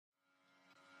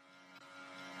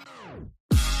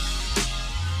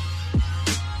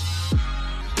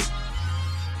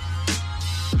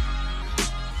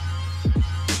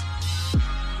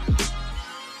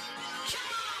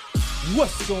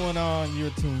What's going on?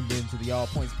 You're tuned into the All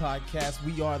Points Podcast.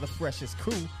 We are the freshest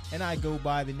crew, and I go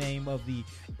by the name of the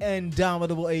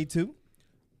Indomitable A2.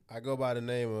 I go by the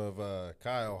name of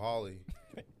Kyle Hawley.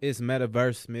 It's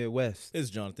Metaverse Midwest.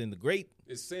 It's Jonathan the Great.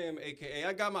 It's Sam, a.k.a.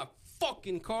 I got my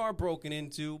fucking car broken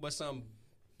into by some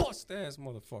bust-ass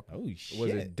motherfucker. Oh, shit. Was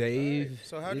it Dave?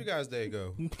 So how'd you guys' day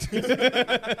go?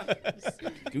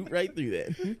 Scoot right through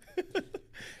that.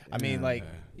 I mean, like,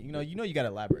 you know, you got to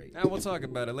elaborate. Now we'll talk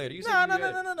about it later. You No.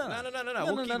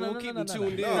 We'll keep them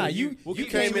tuned in. No, you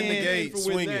came in the gate for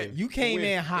when swinging. You came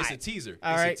in hot. It's a teaser.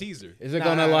 All It's right. a teaser. Is it Nah,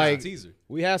 gonna nah, like? It's a teaser.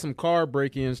 We had some car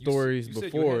break-in stories you said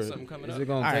you before. had something coming Is up. it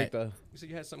gonna All take right. the? You said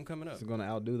you had something coming up. Is it gonna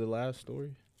outdo the last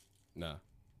story? Nah.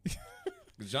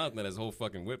 Because Jonathan had his whole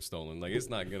fucking whip stolen. Like, it's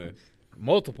not gonna.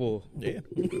 Multiple. Yeah.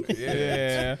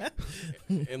 Yeah.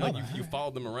 And like you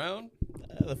followed them around.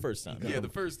 The first time. Yeah, the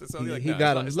first. That's all. Like, He nah,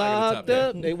 got it's him not gonna top locked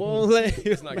that. up. They won't let.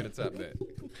 It's not gonna top that.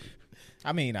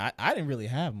 I mean, I didn't really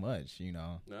have much, you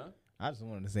know. No. I just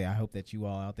wanted to say I hope that you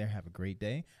all out there have a great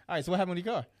day. All right, so what happened with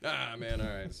your car? Ah, man, all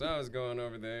right. So I was going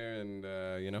over there and,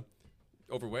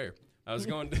 over where? I was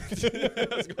going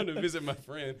to visit my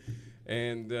friend.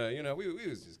 And, we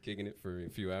was just kicking it for a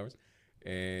few hours.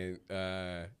 And,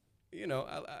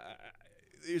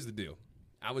 here's the deal.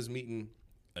 I was meeting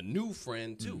a new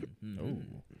friend, too.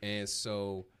 And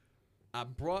so I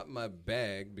brought my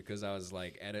bag because I was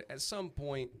like, at some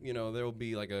point, there will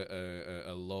be like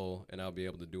a lull and I'll be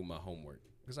able to do my homework.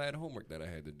 Because I had homework that I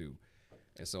had to do.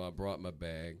 And so I brought my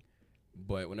bag.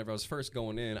 But whenever I was first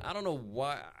going in, I don't know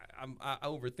why I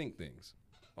overthink things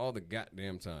all the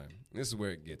goddamn time. This is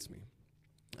where it gets me.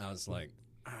 I was like,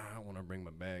 I don't want to bring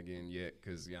my bag in yet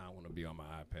because, I want to be on my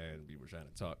iPad and people trying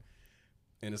to talk.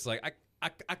 And it's like,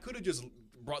 I could have just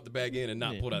brought the bag in and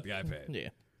not pulled out the iPad. Yeah.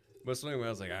 But so anyway, I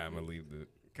was like, I'm going to leave the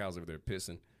cows over there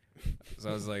pissing. So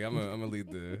I was like, I'm going to leave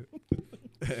the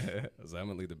I'm going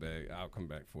to leave the bag. I'll come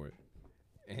back for it.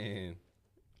 And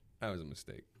that was a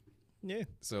mistake. Yeah.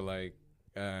 So like,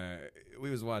 we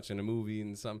was watching a movie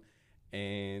and something,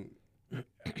 and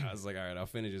I was like, all right, I'll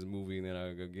finish this movie and then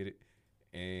I'll go get it.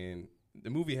 And the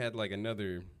movie had like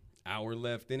another hour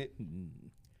left in it.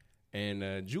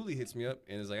 And Julie hits me up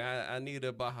and is like, I need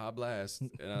a Baja Blast.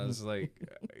 And I was like,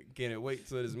 can it wait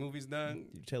till this movie's done?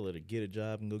 You tell her to get a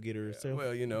job and go get her herself.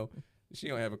 Well, she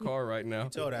don't have a car right now. You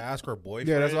told her to ask her boyfriend.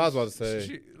 Yeah, that's what I was about to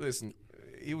say. Listen,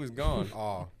 he was gone.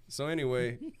 Oh, So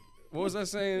anyway, what was I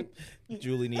saying?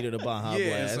 Julie needed a Baja Yeah,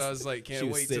 Blast. so I was like, She can't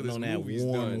was wait till sitting this on that movie's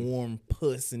warm, done. warm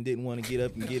puss and didn't want to get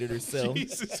up and get it herself.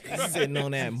 Jesus Christ. Sitting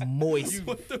on that moist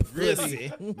What the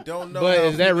pussy. don't know But how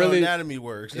is that female really- anatomy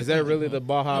works. Is that really the I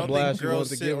Baja don't Blast think you want girls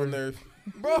to sit give her? on their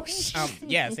Bro,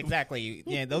 Yes, exactly.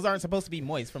 Yeah, those aren't supposed to be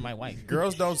moist for my wife.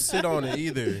 girls don't sit on it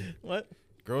either. What?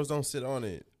 Girls don't sit on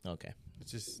it. Okay.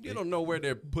 It's just you don't know where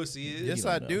their pussy is. Yes, You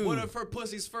I don't do. What if her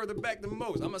pussy's further back than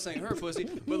most? I'm not saying her pussy,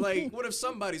 but like, what if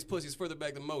somebody's pussy's further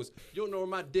back than most? You don't know where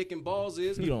my dick and balls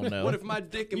is. You don't know. What if my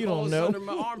dick and You don't balls is know. under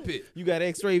my armpit? You got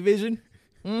X-ray vision?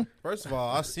 First of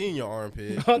all, I've seen your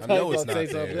armpit. I I thought know you it's were not gonna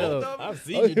say something there. else. Both of them? I've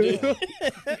seen you do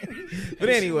But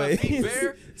anyway, my feet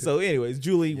bare? so anyways,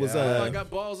 Julie was Yeah. I got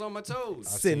balls on my toes.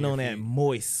 sitting seen on your that feet.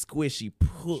 moist, squishy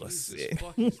pussy. Jesus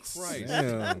fucking Christ.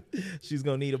 Damn. She's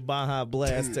gonna need a Baja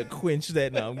Blast to quench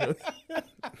that. No, I'm gonna,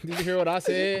 Did you hear what I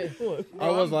said? What? I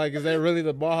was like, is that really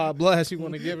the Baja Blast you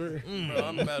want to give her? Bro,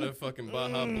 I'm about to fucking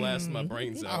Baja blast my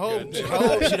brains out. I hope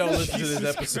goddamn. she don't listen to this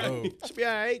episode. she'll be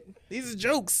all right. These are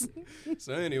jokes.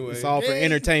 So anyway. It's all for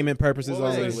entertainment purposes What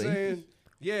was I only. saying?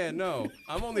 Yeah, no.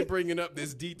 I'm only bringing up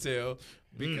this detail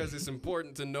because it's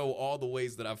important to know all the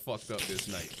ways that I fucked up this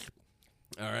night.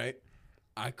 All right?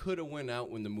 I could have went out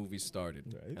when the movie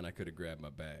started, and I could have grabbed my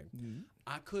bag.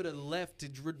 I could have left to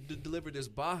deliver this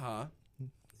Baja,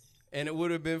 and it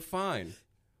would have been fine.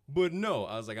 But no,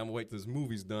 I was like, I'm going to wait till this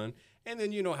movie's done. And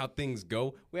then you know how things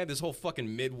go. We had this whole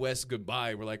fucking Midwest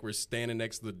goodbye. We're standing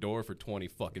next to the door for 20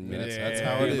 fucking minutes. Yeah, that's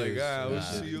how it Like, is. we'll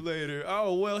see you later.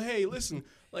 Oh, well, hey, listen.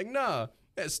 Like, nah,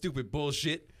 that's stupid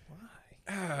bullshit.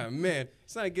 Why? Man.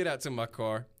 So I get out to my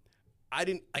car. I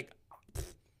didn't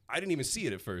even see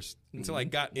it at first until I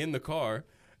got in the car.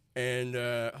 And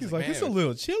I was like, it's a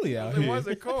little chilly out why is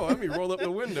it cold? Let me roll up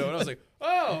the window. And I was like,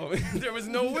 oh, there was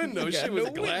no window. You got Shit was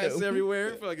no glass window.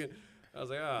 everywhere. Fucking, I was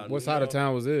like, What side of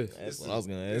town was this? That's what I was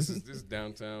gonna This ask. is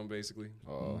downtown, basically.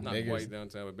 Oh, Not niggas. quite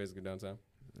downtown, but basically downtown.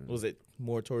 Was it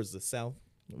more towards the south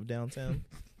of downtown?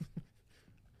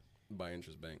 By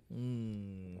Interest Bank.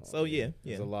 So yeah.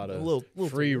 There's a lot of little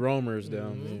free roamers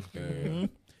down there.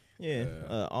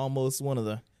 Yeah, almost one of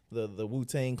the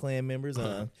Wu-Tang Clan members.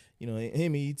 METH.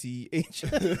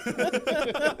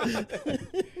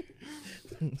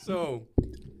 So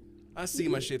I see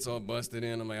my shit's all busted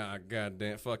in. I'm like, ah,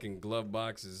 goddamn, fucking glove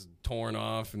box is torn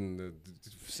off and the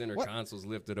center console's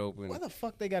lifted open. Why the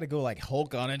fuck they got to go like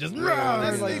Hulk on it? Just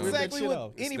That's like like exactly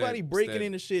what anybody that- breaking that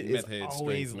into shit is meth head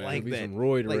always strength, man. like Be that. some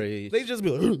Roid Like, rage. they just be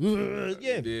like,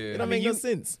 yeah. Yeah. It don't make no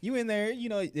sense. You in there, you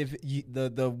know, if you,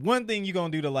 the one thing you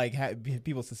gonna do to like have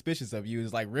people suspicious of you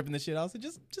is like ripping the shit out. So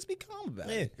just be calm about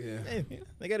it. Yeah.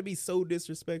 They got to be so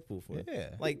disrespectful for it. Yeah.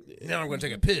 Like, Now I'm gonna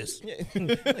take a piss.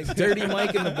 like Dirty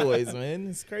Mike and the boys, man.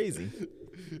 It's crazy.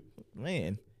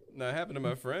 Man. No, it happened to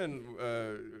my friend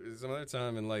some other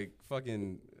time, and like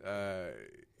fucking,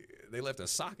 they left a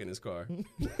sock in his car. I'm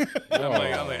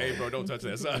like, hey, bro, don't touch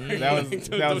that sock.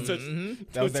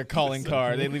 That was their calling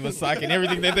card. They leave a sock and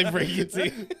everything that they break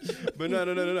into. But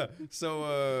no.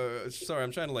 So, sorry,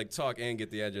 I'm trying to like talk and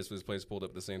get the address for this place pulled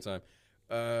up at the same time.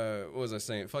 What was I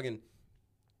saying? Fucking,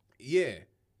 yeah.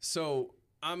 So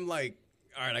I'm like,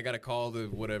 all right, I got to call the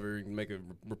whatever, make a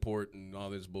report and all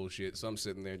this bullshit. So I'm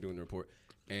sitting there doing the report.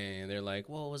 And they're like,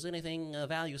 well, was anything of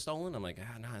value stolen? I'm like,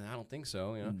 no, I don't think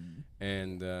so, you know.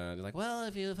 And they're like, well,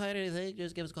 if you find anything,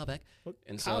 just give us a call back. What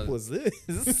and cop so, was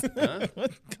this? Huh?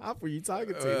 What cop were you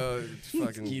talking to?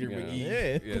 Fucking Skeeter you know,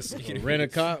 McGee. Yeah, Skeeter. Rent a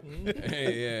cop?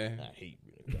 Hey, I hate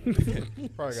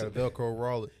Probably got a Velcro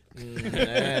wallet.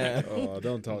 Oh,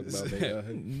 don't talk about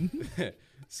that. yeah.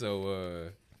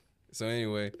 So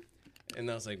anyway,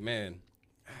 and I was like, man,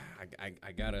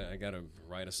 I gotta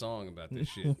write a song about this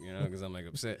shit, you know, because I'm like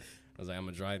upset. I was like, I'm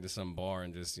gonna drive to some bar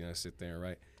and just, you know, sit there and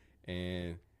write.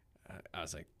 And I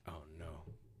was like, oh no,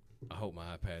 I hope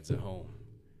my iPad's at home.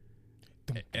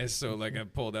 And so like I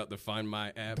pulled out the Find My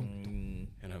app, and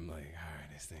I'm like, all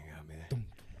right, this thing out, man.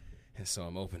 And so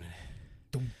I'm opening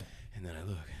it, and then I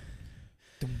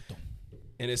look.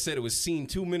 And it said it was seen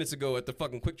 2 minutes ago at the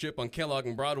fucking Quick Trip on Kellogg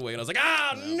and Broadway. And I was like,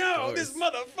 no, this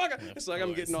motherfucker. So like,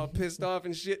 I'm getting all pissed off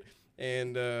and shit.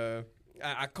 And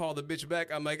I called the bitch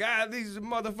back. I'm like, these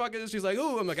motherfuckers. She's like,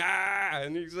 ooh. I'm like,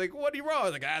 And he's like, what are you wrong? I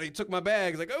was like, they took my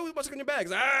bag. He's like, oh, what's in your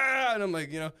bags? And I'm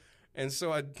like, you know. And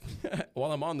so I,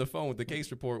 while I'm on the phone with the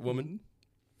case report woman,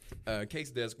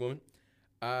 case desk woman,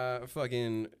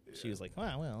 fucking. She was like,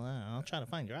 well, I'll try to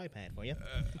find your iPad for you.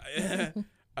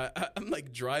 I'm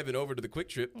like driving over to the Quick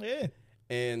Trip, Yeah.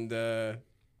 and I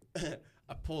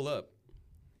pull up,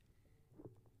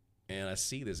 and I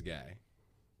see this guy.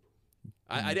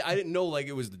 I didn't know like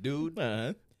it was the dude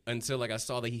until like I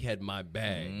saw that he had my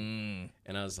bag,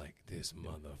 and I was like, this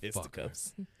motherfucker.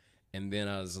 Fisticuffs. And then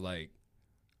I was like,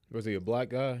 Was he a black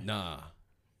guy? nah,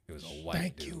 it was a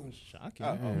white dude.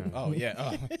 Shocking. Oh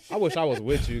yeah. I wish I was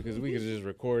with you because we could just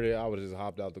record it. I would have just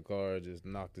hopped out the car, just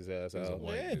knocked his ass was a out.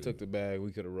 white dude. Took the bag.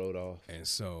 We could have rode off. And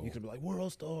so, You could be like,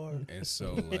 World Star.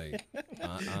 like,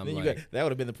 I'm Then like, that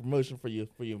would have been the promotion for your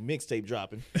mixtape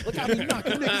dropping. Look how we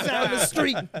knocking niggas out in the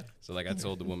street. so like I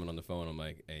told the woman on the phone, I'm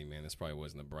like, hey man, this probably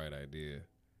wasn't a bright idea,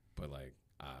 but like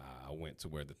I went to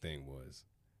where the thing was,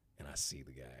 and I see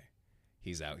the guy.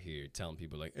 He's out here telling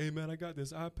people like, hey man, I got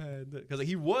this iPad, because like,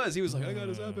 he was like, I got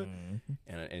this iPad,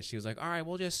 and she was like, all right,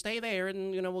 we'll just stay there,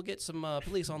 and you know we'll get some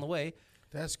police on the way.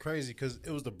 That's crazy because it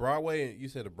was the Broadway, and you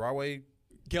said the Broadway.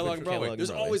 Kellogg and Broadway. Kellogg There's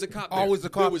Broadway. always a cop there. Always a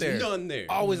cop there. there. Was none there.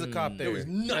 Always a cop there. There was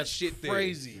not That's shit there.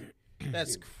 crazy.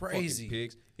 That's Fucking crazy.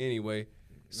 pigs. Anyway,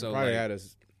 so Probably like, had a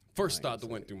first thought that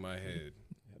went through my head,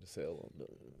 cell on.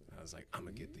 I was like, I'm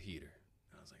gonna get the heater.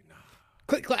 I was like, nah,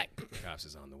 Click clack. the cops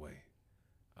is on the way.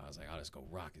 I was like, I'll just go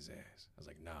rock his ass. I was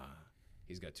like, nah,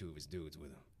 he's got 2 of his dudes with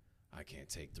him. I can't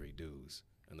take 3 dudes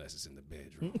unless it's in the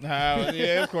bedroom.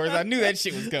 Yeah, of course. I knew that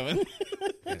shit was coming.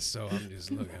 And so I'm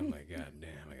just looking, I'm like, God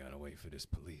damn, I gotta wait for this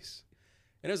police.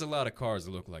 And there's a lot of cars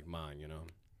that look like mine, you know.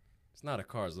 It's not a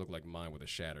car that look like mine with a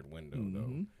shattered window,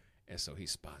 though. And so he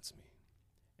spots me.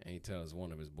 And he tells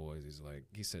one of his boys,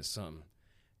 he says something.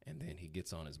 And then he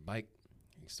gets on his bike.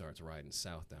 He starts riding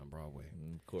south down Broadway.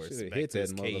 Of course, Should've hit that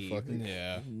motherfucker.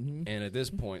 Yeah. And at this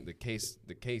point, the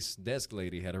case desk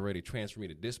lady had already transferred me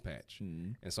to dispatch.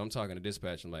 And so I'm talking to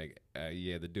dispatch. I'm like,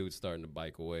 yeah, the dude's starting to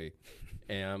bike away.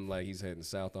 And I'm like, he's heading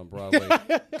south on Broadway.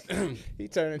 He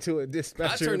turned into a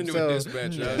dispatcher. I turned into himself. a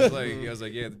dispatcher. I was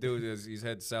like, yeah, the dude he's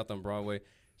heading south on Broadway.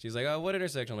 She's like, oh, what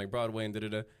intersection? I'm like, Broadway and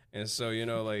da-da-da. And so, you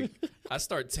know, like, I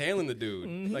start tailing the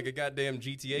dude like a goddamn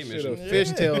GTA Should mission. have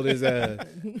fishtailed his ass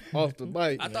off the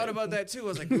bike. I thought about that too. I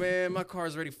was like, man, my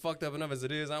car's already fucked up enough as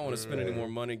it is. I don't want to spend any more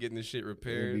money getting this shit It'd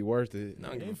repaired. be worth it. I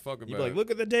don't give a fuck about You'd be like, it. look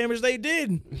at the damage they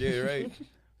did. Yeah, right.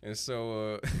 And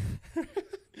so,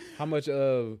 How much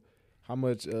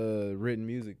written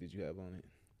music did you have on it?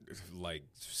 like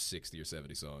 60 or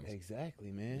 70 songs. Exactly,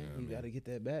 man. Yeah, you man. got to get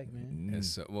that back, man. And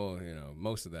so, well, you know,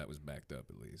 most of that was backed up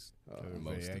at least.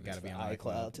 Most Yeah, of gotta it. be on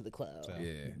iCloud to the cloud. So.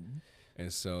 Yeah.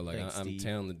 And so like Thanks, I'm Steve.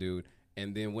 telling the dude,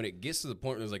 and then when it gets to the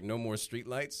point where there's like no more street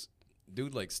lights,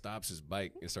 dude like stops his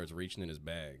bike and starts reaching in his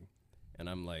bag, and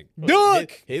I'm like,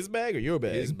 Duck! His bag or your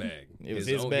bag? his bag. It was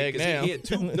his own- bag 'cause now. He had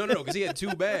two. No, because he had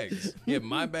two bags. He had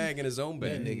my bag and his own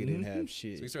That bag. nigga didn't have So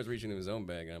he shit. starts reaching in his own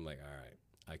bag, and I'm like, all right,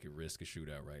 I could risk a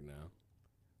shootout right now,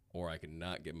 or I could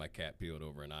not get my cat peeled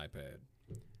over an iPad.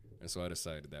 And so I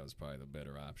decided that was probably the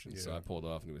better option. So Yeah. I pulled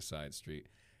off into a side street,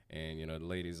 and the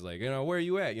lady's like, where are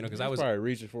you at? Because I was probably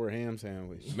reaching for a ham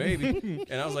sandwich. maybe,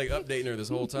 and I was like updating her this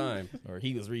whole time. Or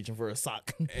he was reaching for a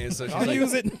sock. And so she's I'll like,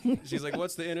 use it. she's like,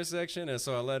 what's the intersection? And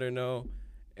so I let her know,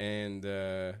 and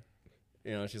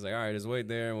she's like, all right, just wait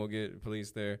there, and we'll get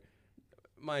police there.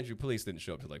 Mind you, police didn't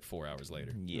show up till like 4 hours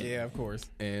later. Yeah, of course.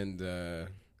 And Your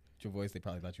voice, they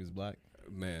probably thought you was black.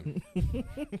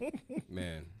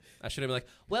 man, I should have been like,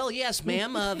 Well, yes,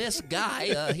 ma'am. This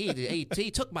guy,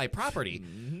 he took my property.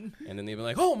 and then they'd be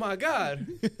like, oh my God,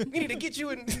 we need to get you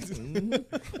in.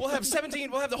 We'll have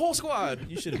 17. We'll have the whole squad.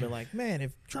 You should have been like, man,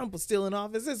 if Trump was still in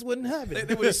office, this wouldn't happen.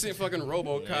 They would have sent fucking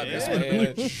RoboCop. Yeah. This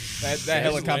would've been like, That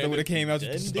helicopter would have came out.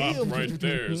 Done Just, deal. right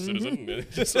there, citizen.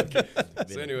 Just like-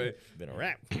 so anyway, Been a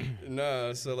wrap.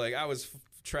 no, so like I was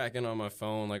tracking on my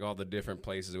phone like all the different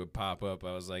places it would pop up.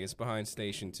 I was like, it's behind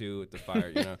Station 2 at the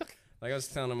fire, Like I was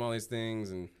telling him all these things,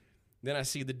 and then I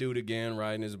see the dude again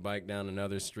riding his bike down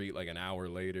another street like an hour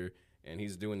later, and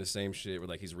he's doing the same shit where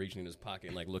like he's reaching in his pocket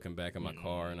and like looking back at my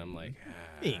car, and I'm like,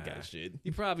 He ain't got shit. He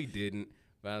probably didn't,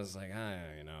 but I was like,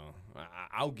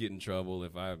 I'll get in trouble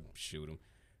if I shoot him.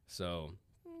 So,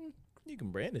 You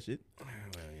can brandish it. well,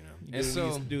 You and do what we so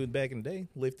used to do it back in the day.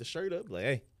 Lift the shirt up, like,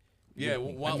 hey. yeah,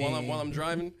 while I'm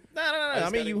driving. No. I I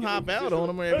just mean, gotta you get hop out on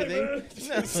them or everything.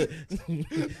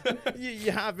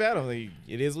 you hop out on them.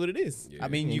 It is what it is. Yeah. I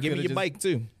mean, You you give could me your bike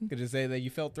too. could just say that you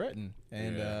felt threatened,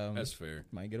 and Yeah, that's fair.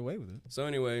 might get away with it. So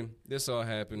anyway, this all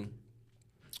happened,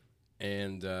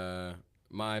 and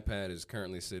my iPad is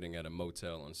currently sitting at a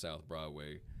motel on South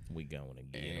Broadway, We going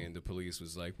again. and the police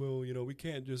was like, well, we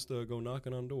can't just go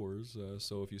knocking on doors,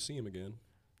 so if you see him again.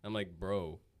 I'm like,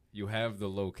 bro, you have the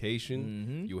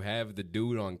location, you have the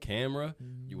dude on camera,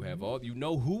 you have all, you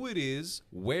know who it is,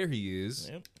 where he is,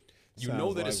 Yep. you Sounds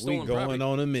know that like it's we stolen going property.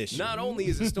 on a mission. Not only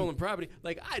is it stolen property,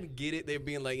 like I'd get it, they're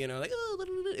being like, oh,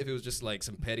 if it was just like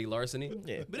some petty larceny,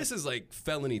 Yeah. but this is like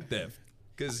felony theft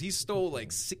because he stole like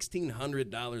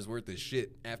 $1,600 worth of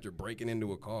shit after breaking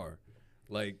into a car,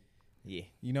 like. Yeah.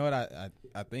 You know what?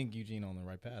 I think Eugene on the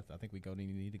right path. I think we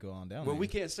need to go on down. Well, there. we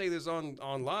can't say this on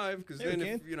live because Yeah, then we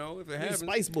if can. if it We happens,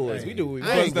 Spice Boys. We do what we I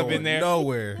want. ain't up going in there.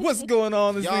 nowhere. What's going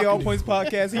on? This is the Y'all All can- Points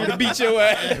Podcast here to beat your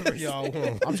ass. Y'all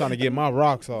want. I'm trying to get my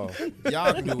rocks off.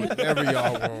 Y'all can do whatever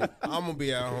y'all want. I'm gonna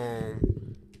be at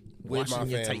home with Washing my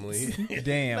your family. tights.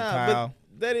 Damn, Nah, Kyle.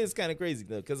 but that is kind of crazy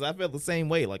though, because I felt the same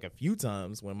way like a few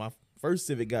times when my first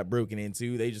Civic got broken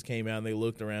into. They just came out and they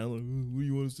looked around like, "What do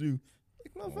you want us to do?"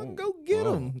 Like, motherfucker, go get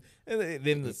them. And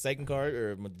then the second car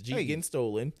or my Jeep Hey. getting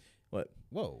stolen. What?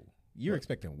 Whoa, you're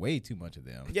expecting way too much of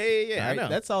them. Yeah. All I right? know.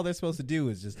 That's all they're supposed to do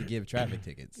is just to give traffic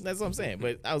tickets. That's what I'm saying.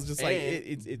 But I was just like,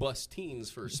 And it bust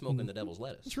teens for smoking the devil's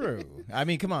lettuce. True. I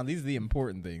mean, come on. These are the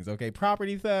important things. Okay,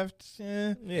 property theft.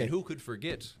 yeah. and who could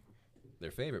forget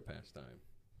their favorite pastime?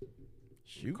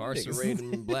 Shoot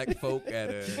Incarcerating black folk at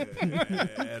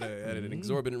an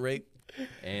exorbitant rate,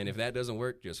 and if that doesn't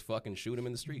work, just fucking shoot them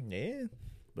in the street. Yeah.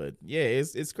 But yeah,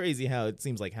 it's crazy how it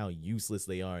seems like how useless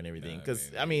they are and everything. Nah,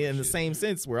 Because man, I mean, in the shit. same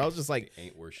sense, where I was just like,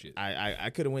 Ain't worth shit. I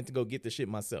could have went to go get the shit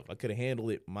myself. I could have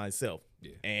handled it myself.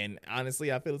 Yeah. And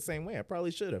honestly, I feel the same way. I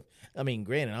probably should have. I mean,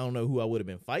 granted, I don't know who I would have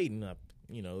been fighting.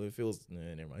 If it was,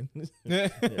 never mind.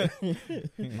 Might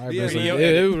have Yeah, been some- yeah.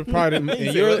 it would probably in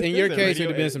said your what? in He your said case it would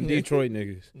have been Radiohead. some Detroit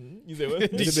niggas. You said what?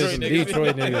 It would have been some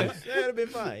Detroit niggas. That would have been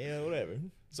fine. Yeah, whatever.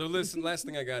 So listen, last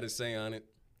thing I got to say on it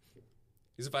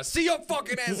is if I see your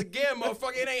fucking ass again,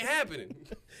 motherfucker, it ain't happening.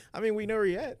 I mean, we know where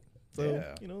he at. So,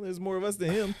 Yeah. there's more of us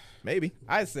than him. Maybe.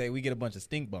 I say we get a bunch of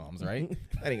stink bombs, right?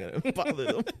 That ain't going to bother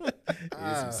them.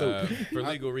 For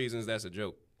legal reasons, that's a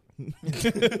joke.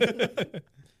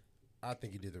 I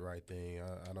think he did the right thing.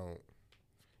 I don't.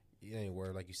 It ain't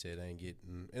worth, like you said. It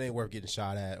ain't worth getting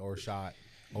shot at or shot.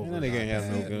 Over Man, that nigga ain't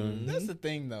have no iPad. gun. That's the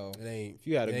thing, though. It ain't. If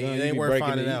you got a it gun, ain't, you it ain't be worth breaking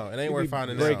finding in- out. It ain't you worth be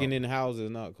finding breaking out. in houses,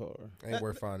 not cars. Ain't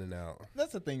worth finding out.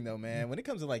 That's the thing, though, man. When it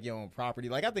comes to like your own property,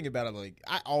 like I think about it, like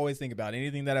I always think about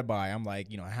anything that I buy. I'm like,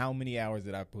 how many hours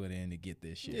did I put in to get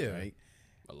this shit? Yeah. Right?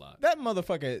 A lot. That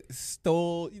motherfucker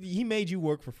stole. He made you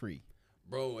work for free.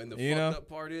 Bro, and the You know? fucked up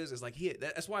part is like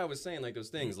that's why I was saying like those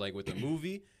things, like with the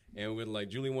movie and with like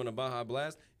Julie won a Baja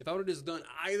Blast. If I would have just done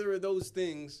either of those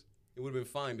things, it it would have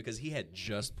been fine because he had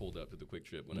just pulled up to the Quick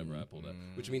Trip whenever I pulled up,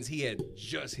 which means he had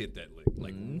just hit that lick,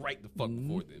 like right the fuck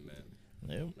before then, man.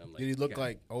 Yeah. And I'm like, Did he look God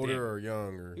like older damn. or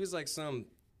young or? He was like some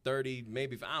 30,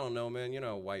 maybe, I don't know, man. You know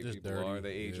how white Just people dirty, are.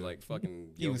 They age yeah. like fucking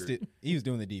He was yogurt. he was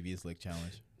doing the devious lick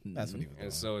challenge. That's what he was doing.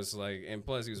 And so it's like, and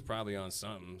plus he was probably on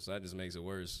something, so that just makes it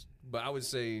worse. But I would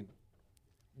say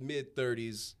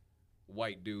mid-30s,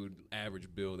 white dude, average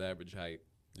build, average height,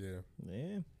 Yeah.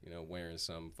 Yeah. you know, wearing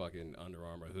some fucking Under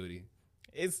Armour hoodie.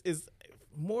 It's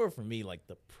more for me like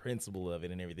the principle of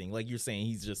it and everything. Like you're saying,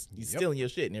 he's stealing your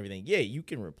shit and everything. Yeah, you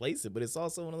can replace it, but it's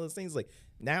also one of those things like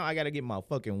now I got to get my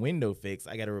fucking window fixed.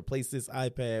 I got to replace this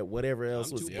iPad, whatever else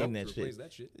I'm was too in broke that to replace shit.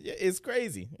 that shit. Yeah, it's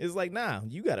crazy. It's like nah,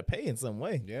 you got to pay in some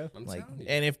way. Yeah. I'm Like, telling you.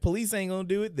 and if police ain't gonna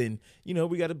do it, then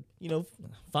we got to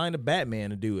find a Batman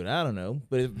to do it. I don't know,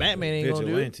 but if Batman ain't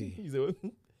Vigilante. gonna do it, he's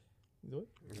a-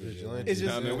 Vigilante. It's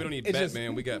just- Nah, man, we don't need it's Batman.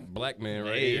 just- We got Black Man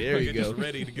right Hey, here. there you He's go.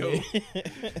 ready to go.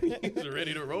 He's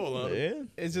ready to roll on. yeah.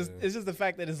 It's just the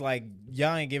fact that it's like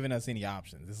y'all ain't giving us any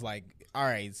options. It's like, all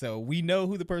right, so we know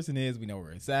who the person is, we know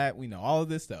where it's at, we know all of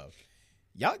this stuff.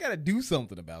 Y'all got to do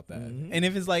something about that. And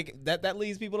if it's like that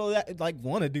leads people to like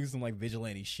want to do some like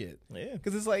vigilante shit. Yeah.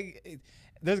 Because it's like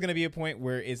there's gonna be a point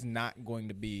where it's not going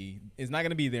to be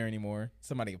there anymore.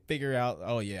 Somebody can figure out,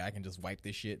 oh yeah, I can just wipe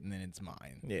this shit and then it's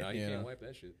mine. Yeah. Nah, you Yeah. can't wipe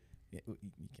that shit. Yeah, you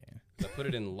can. I put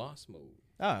it in lost mode.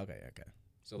 Oh, okay.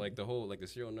 So like the whole the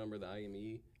serial number, the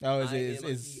IME, Oh, it's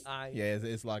IMEI.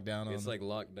 it's locked down on. it's like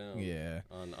locked down. Yeah.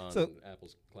 On So-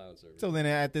 Apple's cloud server. So then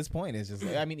at this point, it's just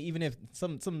like, I mean, even if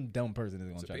some dumb person is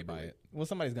going It's to a try to buy paperweight. it, well,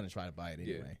 somebody's going to try to buy it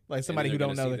Yeah. anyway. Like And somebody then who they're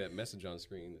don't gonna know see that. that message on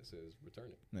screen that says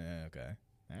return it. Yeah, okay.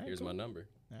 All right, Here's cool. my number.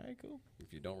 All right, cool.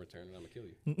 If you don't return it, I'm gonna kill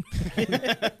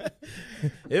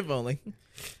you. If only.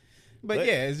 But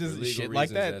yeah, it's For just legal shit like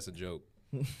reasons, that. That's a joke.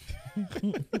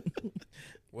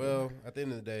 Well, at the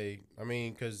end of the day, I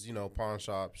mean, because pawn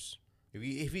shops.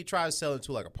 If he tries to sell it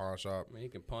to like a pawn shop, Man, he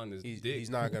can pawn this he's dick.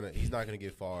 not gonna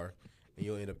get far, and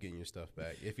you'll end up getting your stuff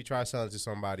back. If he tries to sell it to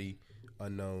somebody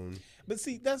unknown, But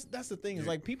see, that's the thing is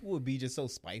like people would be just so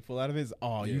spiteful out of it. It's,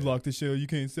 oh, you Yeah. locked the shell, you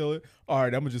can't sell it. All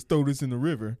right, I'm gonna just throw this in the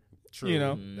river. true, You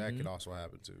know? that could also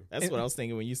happen too. That's what I was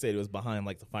thinking when you said it was behind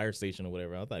like the fire station or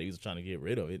whatever. I thought he was trying to get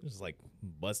rid of it, just like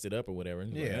bust it up or whatever.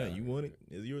 And he's like, Yeah. you want it?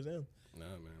 It's yours now. Nah,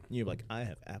 man. You're like, I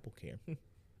have Apple Care.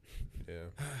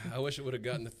 Yeah, I wish I would have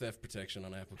gotten the theft protection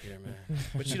on AppleCare, man.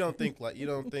 but you don't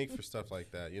think for stuff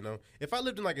like that. If I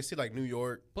lived in like a city like New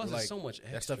York, Plus, like, it's so much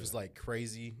extra. that stuff is like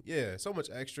crazy. Yeah, so much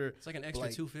extra. It's like an extra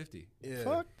like- $250. Yeah,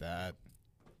 Fuck that.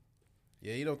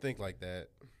 yeah, you don't think like that.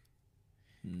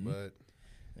 But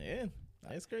Yeah,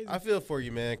 that's crazy. I feel for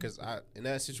you, man, because in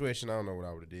that situation, I don't know what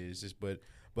I would have did. It's just, but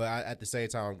at the same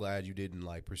time, I'm glad you didn't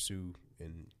like pursue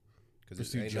because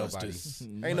Pursue ain't justice.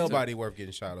 nobody worth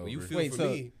getting shot over. Well, you feel Wait, for so-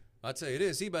 me. I'll tell you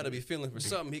this. He about to be feeling for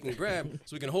something he can grab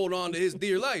so he can hold on to his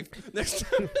dear life next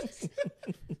time.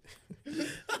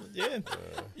 Yeah,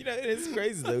 it's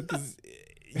crazy though because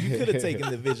you could have taken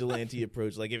the vigilante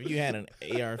approach. Like if you had an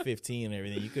AR-15 and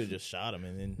everything, you could have just shot him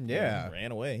and then Yeah.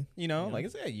 ran away. Like I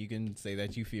said, you can say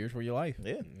that you feared for your life.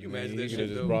 Yeah, You imagine that You could shit, have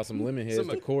just though? brought some lemon heads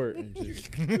Somebody- to court. And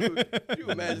just, You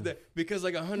imagine that? Because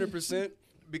like 100%,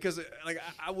 because like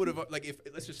I would have like if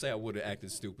let's just say I would have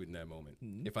acted stupid in that moment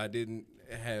if I didn't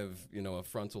have a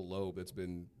frontal lobe that's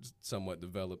been somewhat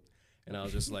developed. And I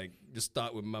was just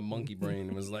thought with my monkey brain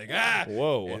and was like,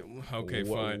 Whoa. And- okay,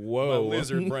 Whoa. fine. Whoa. My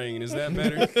lizard brain, is that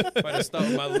better? If I just thought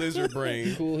with my lizard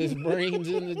brain cool his brains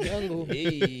in the jungle.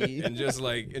 Hey. and just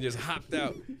hopped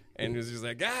out and was just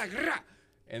like, grah.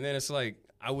 And then it's like,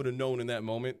 I would have known in that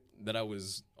moment that I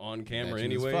was on camera That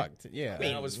you was anyway. fucked. Yeah.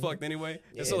 And I was fucked anyway.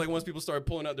 And so once people started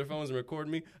pulling out their phones and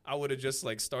recording me, I would have just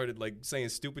started saying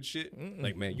stupid shit.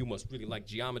 Like, man, you must really like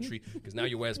geometry because now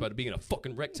your ass about to be in a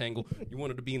fucking rectangle. You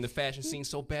wanted to be in the fashion scene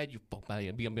so bad, you fuck by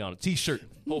be on a t-shirt.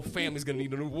 Whole family's gonna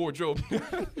need a new wardrobe.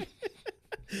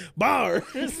 Bars.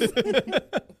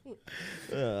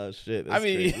 Oh shit! I That's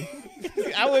mean,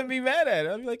 crazy. I wouldn't be mad at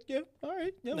it. I'd be like, yeah, all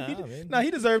right. Yeah, Nah, man.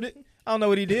 he deserved it. I don't know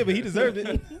what he did, but he deserved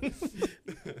it.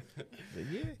 But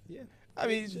yeah. I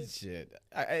mean, shit.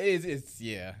 It's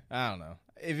yeah. I don't know.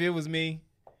 If it was me,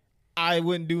 I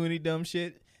wouldn't do any dumb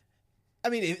shit. I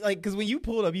mean, because when you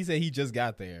pulled up, he said he just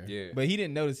got there. Yeah. But he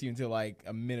didn't notice you until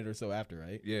a minute or so after,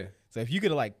 right? Yeah. So if you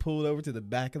could have pulled over to the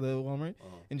back of the Walmart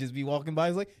and just be walking by,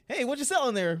 he's like, "Hey, what you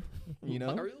selling there?"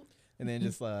 Mario? And then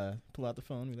just pull out the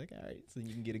phone and be like, "All right," so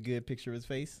you can get a good picture of his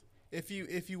face. If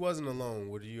you wasn't alone,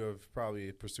 would you have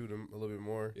probably pursued him a little bit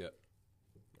more? Yeah.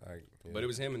 Yeah. But it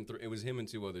was him and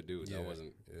two other dudes. Yeah. I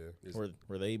wasn't. Yeah.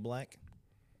 Were they black?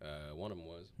 One of them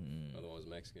was. Other one was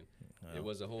Mexican. Oh. It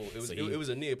was a whole. It was So it was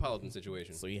a Neapolitan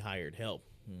situation. So he hired help.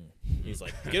 Yeah, He's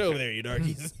like, get over there, you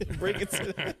darkies. Bring it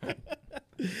to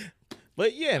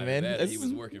But yeah, man. That, That's, he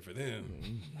was working for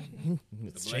them.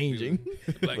 it's The black changing. dude-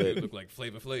 The black dude looked like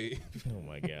Flavor Flav. Oh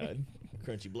my god,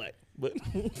 crunchy black. But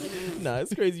nah,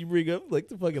 it's crazy. You bring up like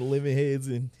the fucking lemon heads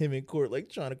and him in court, like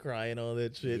trying to cry and all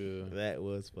that shit. Yeah. That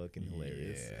was fucking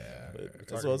hilarious. Yeah. But that's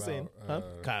talking what I was saying.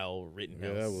 about, Kyle Rittenhouse.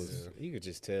 Yeah, that was. You could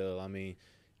just tell. I mean,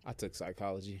 I took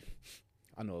psychology.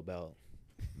 I know about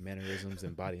mannerisms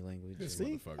and body language.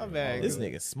 See, I'm mad. this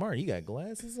nigga's smart. He got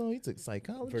glasses on. He took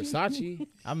psychology. Versace.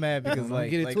 I'm mad because Don't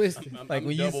like, get it like, twisted. like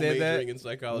when you double said that, majoring in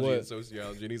psychology What? and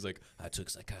sociology, and he's like, I took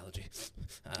psychology.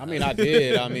 I mean, I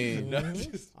did. I mean, No,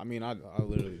 just- I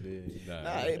literally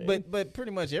did. but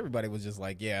pretty much everybody was just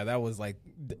like, yeah, that was like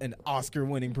an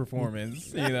Oscar-winning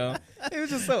performance. You know, it was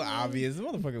just so obvious. The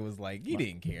motherfucker was like, he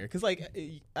didn't care because like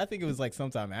I think it was like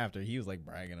sometime after he was like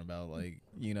bragging about like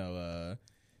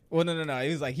well, no. It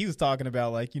was like he was talking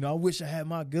about like I wish I had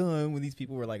my gun when these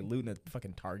people were like looting a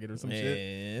fucking Target or some shit.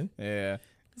 Man. Yeah,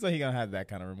 so he gonna have that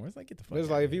kind of remorse. Like, get the fuck. It's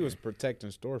outta like if he here. was protecting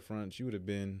storefronts, you would have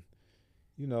been,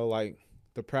 like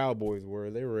the Proud Boys were.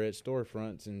 They were at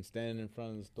storefronts and standing in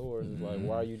front of the stores. It's like,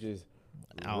 why are you just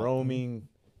Out. roaming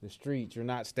the streets? You're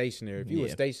not stationary. If you were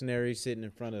Yeah. stationary, sitting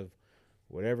in front of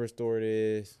whatever store it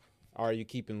is, are you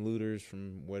keeping looters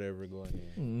from whatever going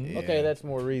in? Okay, Yeah. that's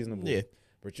more reasonable. Yeah.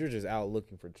 But you're just out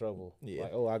looking for trouble. Yeah.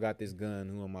 Like, oh, I got this gun.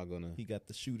 Who am I gonna? He got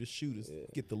the shooters.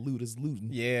 Get the looters looting.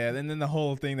 Yeah, and then the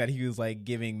whole thing that he was like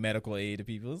giving medical aid to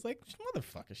people is like,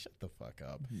 motherfucker, shut the fuck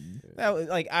up. That was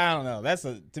like, I don't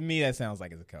know. To me that sounds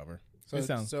like it's a cover. So, It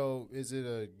sounds, so is it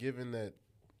a given that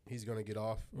he's gonna get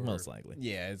off? Or- Most likely.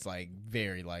 yeah, it's like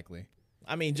very likely.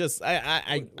 I mean, just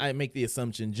I make the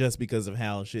assumption just because of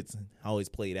how shit's always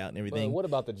played out and But everything. what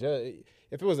about the judge?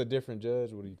 If it was a different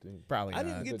judge, what do you think? Probably I not.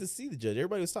 didn't get to see the judge.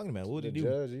 Everybody was talking about it. What The did he do?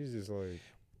 judge, he's just like,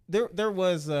 There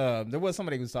was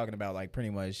somebody who was talking about like pretty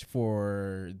much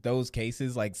for those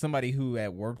cases, like somebody who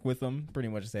had worked with him pretty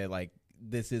much said like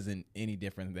this isn't any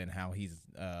different than how he's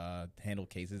handled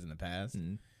cases in the past.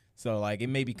 Mhm. So like it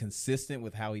may be consistent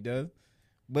with how he does,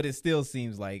 but it still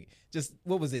seems like just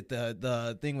what was it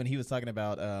the thing when he was talking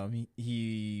about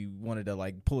he wanted to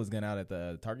like pull his gun out at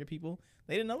the Target people.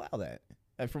 They didn't allow that.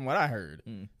 From what I heard,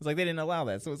 it's like they didn't allow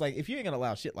that. So it's like if you ain't gonna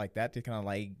allow shit like that to kind of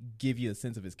like give you a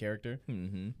sense of his character,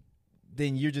 Mm-hmm.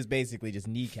 then you're just basically just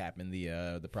kneecapping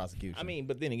the prosecution. I mean,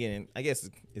 but then again, I guess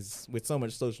it's with so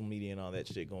much social media and all that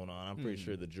shit going on. I'm pretty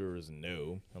sure the jurors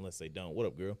know unless they don't. What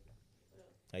up, girl?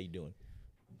 How you doing?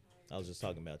 I was just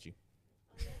talking about you.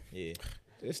 Yeah.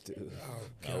 this dude.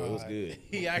 Oh, it was good.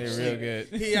 He they're actually, real good.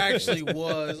 he actually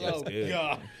was. It was Oh good.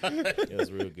 God, It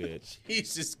was real good.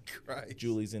 Jesus Christ!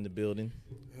 Julie's in the building.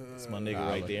 That's my nigga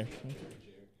right there.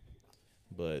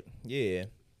 But yeah,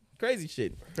 crazy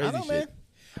shit. Crazy I know, shit.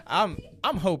 man.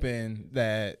 I'm hoping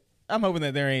that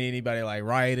there ain't anybody like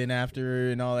rioting after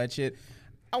and all that shit.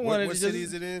 I wanted What to city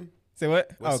just is it in? say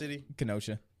what? What city?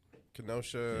 Kenosha.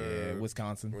 Kenosha, Yeah,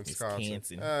 Wisconsin. Wisconsin.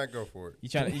 Wisconsin. Go for it. You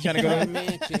trying to go to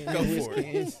Go for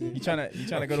it. you trying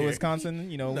to go to Wisconsin?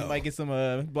 You know, No. might get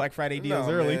some Black Friday deals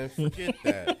No, early. man, forget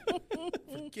that.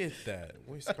 Forget that.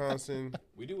 Wisconsin.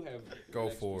 we do have Go an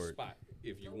extra for it. spot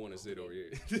if you want to sit over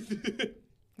here.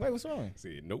 Wait, what's wrong?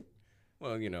 See, nope.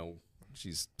 Well,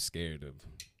 she's scared of.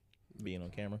 Being on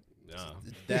camera. Nah.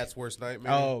 That's worst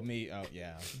nightmare. Oh, me. Oh,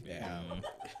 yeah.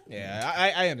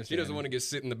 I understand. She doesn't want to get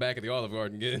sit in the back of the Olive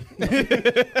Garden again.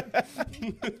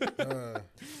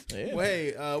 Yeah. Well,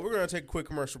 hey, we're gonna take a quick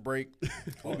commercial break.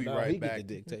 We'll be right back To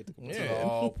dictate the to the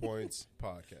All Points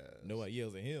Podcast. Nobody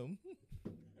yells at him.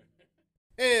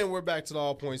 And we're back to the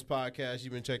All Points Podcast.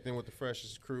 You've been checked in with the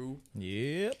freshest crew.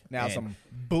 Yep. Now And some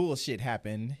bullshit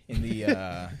happened in the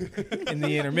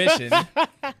intermission.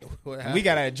 What We happened?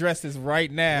 gotta address this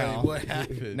right now. Wait, what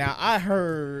happened? Now I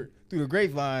heard through the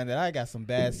grapevine that I got some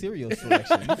bad cereal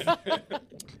selections,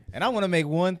 and I want to make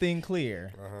one thing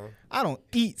clear: Uh-huh. I don't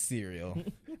eat cereal,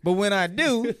 but when I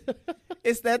do,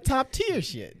 it's that top tier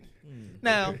shit.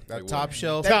 Now That top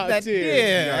shelf. that You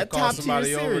yeah, gotta that call top tier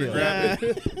somebody over to cereal. grab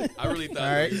it. I really thought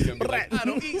All right. he was gonna be like, I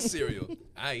don't eat cereal.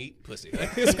 I eat pussy.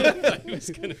 I was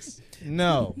gonna say.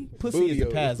 No, pussy is the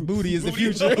Bootio. past. Booty is the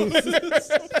future.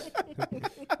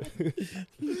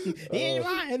 He ain't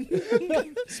lying.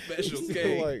 Special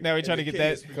K. Now we trying to get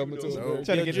that. coming to Nope.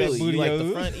 Trying to get that Julie, booty. you like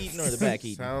the front eating or the back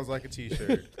eating? Sounds like a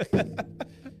T-shirt.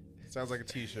 Sounds like a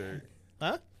T-shirt.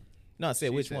 Huh? No, I said She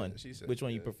which said- one? she said Which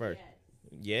one you yes. prefer?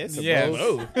 Yes. Yes.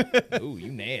 Oh, ooh,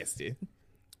 you nasty.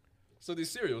 So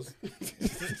these cereals.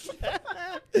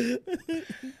 I'm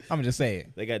gonna just say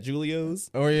it. They got Julios.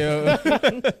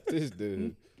 Oreo. This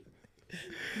dude.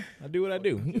 I do what I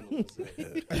do.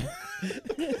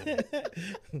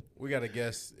 We got a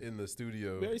guest in the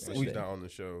studio. Very She's Sunday. not on the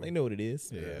show. They know what it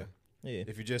is. Yeah. Yeah.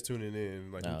 If you're just tuning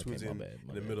in, like Oh, who okay, tunes my in bad, my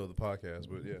in the bad. middle of the podcast,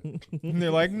 but yeah,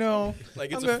 They're like, no.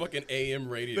 Like it's I'm a not- fucking AM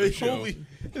radio they show. only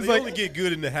they like- only get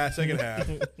good in the second half.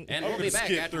 And we'll gonna be back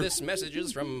skip after through. this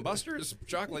messages from Buster's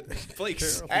Chocolate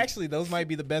Flakes. Actually, those might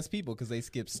be the best people because they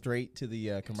skip straight to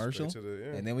the commercial, Straight to the-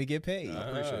 yeah. and then we get paid. I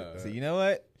appreciate that. So you know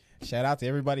what? Shout out to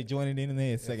everybody joining in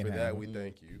the second For half. that, we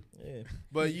thank you. Yeah.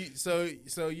 But you,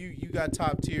 so you got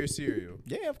top tier cereal.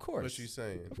 Yeah, of course. What you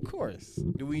saying? Of course.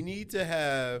 Do we need to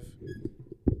have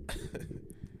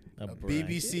a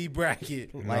BBC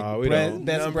bracket? Like we don't.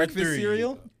 best Number breakfast 3.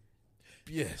 cereal.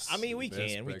 Yes. I mean, we Best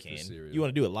can. We breakfast can. cereal. You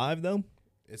want to do it live though?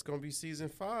 it's gonna be season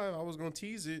 5. I was gonna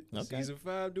tease it. Okay. Season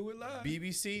 5, do it live.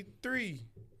 BBC 3,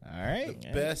 All right.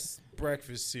 Yeah. best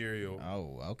breakfast cereal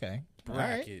Oh, okay. All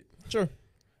right. bracket. Sure.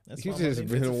 That's You fine. just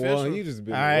been official. one. You just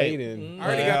been All right. waiting. I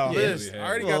already got the Well, list. yeah. I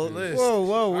already Well, got the list. whoa,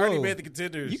 whoa, I already whoa. made the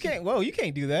contenders. You can't. Whoa, you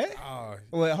can't do that. Ah,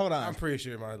 Well, hold on. I'm pretty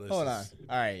sure my list. Hold on. is-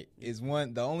 All right. Is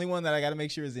one the only one that I got to make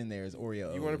sure is in there is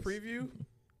Oreo. You want O's. a preview?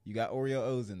 You got Oreo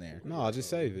O's in there. No, just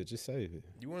save it. Just save it.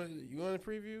 You want a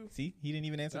preview? See, he didn't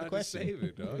even answer Nah, the just question. save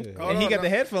it, dog. Yeah. Hold And he on, got no. the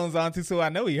headphones on too, so I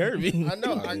know he heard me. I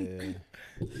know. Yeah.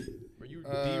 Are you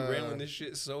derailing this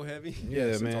shit so heavy? Yeah,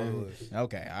 It's on the man. list.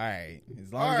 Okay, all right.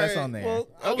 As long All as that's right, on there. Well,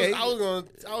 Okay. I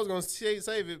was gonna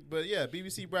save it, but yeah,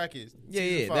 BBC brackets. Yeah,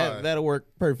 season yeah, 5. that'll work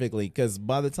perfectly. Because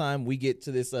by the time we get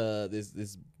to this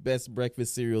this best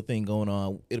breakfast cereal thing going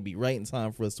on, it'll be right in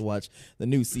time for us to watch the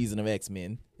new season of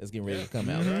X-Men that's getting ready to come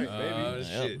out. Right, Oh, maybe.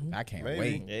 shit. I can't Maybe.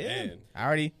 wait. Yeah. Man. I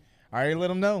already let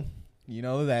them know. You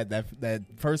know that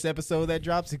first episode that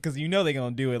drops because you know they're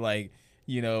gonna do it like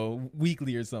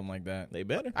weekly or something like that. They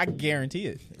better. I guarantee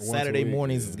it. Saturday a week,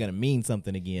 mornings yeah. is gonna mean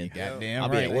something again. Goddamn I'll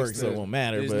right. be at work, Next so it to won't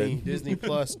matter. Disney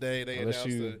Plus Day, they Unless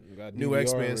announced you the got new DVR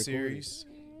X-Men recorded. series.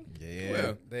 Yeah.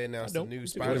 Well, They announced the don't. new What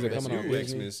is Spider-Man it coming out? New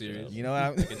series. X-Men series. You know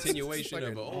I'm Continuation It's like of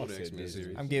an an old offset X-Men Disney.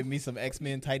 series. I'm getting me some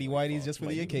X-Men tighty whities just for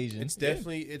the occasion. It's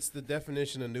definitely it's the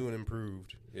definition of new and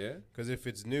improved. Yeah? Because if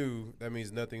it's new, that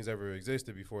means nothing's ever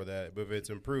existed before that. But if it's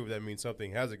improved, that means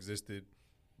something has existed,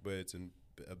 but it's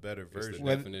a better It's the version.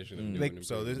 Well, definition of new like- and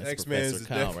So this improved. That's X-Men is Professor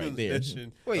the Kyle right there.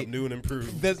 definition Wait. of new and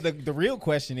improved. The real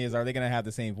question is, are they gonna have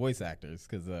the same voice actors?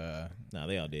 Because No,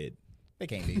 they all did. they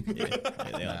can't be. Yeah,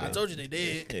 they all did. told you they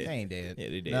did. They ain't dead. Yeah,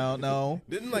 they did. No.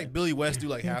 Didn't like Billy West do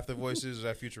like half the voices? Or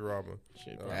is that Futurama?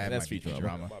 Shit, bro. That That's might be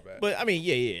Futurama. My bad. But I mean,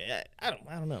 yeah. I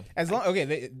don't know. As long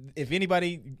if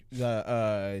anybody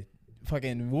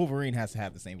fucking Wolverine has to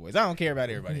have the same voice. I don't care about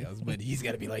everybody else, but he's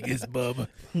got to be like this, bub.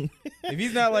 If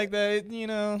he's not like that,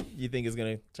 You think it's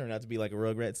gonna turn out to be like a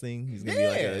Rugrats thing? He's gonna be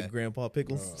like Yeah. a Grandpa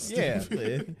Pickles. Yeah.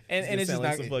 and it's just like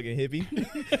not some fucking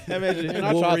hippie. Imagine And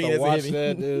I tried Wolverine to as a watch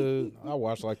hippie. that. I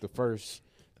watched like the first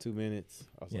 2 minutes.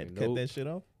 I was Yeah, like, cut nope. that shit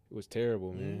off. It was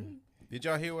terrible, man. Did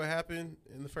y'all hear what happened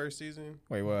in the first season?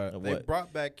 Wait, what? They What?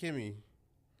 brought back Kimmy.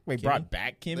 Wait, brought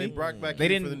back Kimmy? They brought back They Kimmy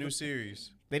didn't- for the new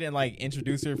series. They didn't like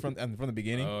introduce her from the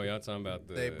beginning. Oh, y'all talking about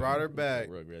the... They brought her back,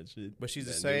 Rugrats shit. but she's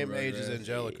the that same new age as Rugrats.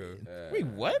 Angelica. Wait,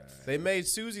 what? They made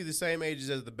Susie the same age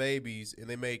as the babies, and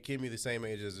they made Kimmy the same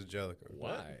age as Angelica.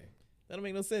 Why? That don't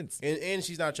make no sense. And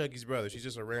she's not Chucky's brother. She's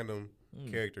just a random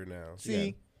character now.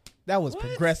 See, that was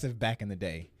progressive back in the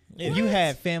day. If you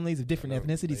had families of different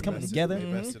ethnicities They coming messed- together, They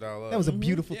messed it all up. that was a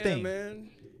beautiful Yeah, thing. man.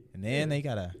 And then they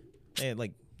gotta. They had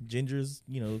like gingers,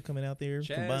 coming out there,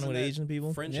 Chaz combining and with that Asian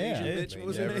people. French Yeah. Asian bitch. They What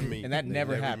was her never name? meet. And that They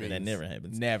never never happens. meet. That never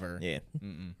happens. Never. Yeah.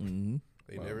 Mm-mm. Mm-hmm.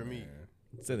 They never meet.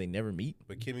 So they never meet.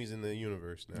 But Kimmy's in the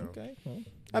universe now. Okay. Well,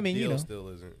 I mean, Dale you know. still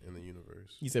isn't in the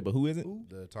universe. you said, but who isn't?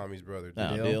 The Tommy's brother.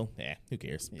 Oh, Bill? Bill. Yeah. Who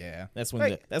cares? Yeah. That's when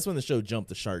Like- that's when the show jumped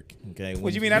the shark. Okay.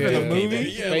 What you mean after the Yeah. movie?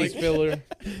 Yeah, Space like- filler.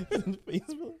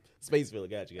 Space Villa.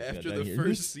 Got you. After Got the here.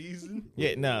 first season?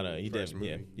 Yeah. No. He First didn't.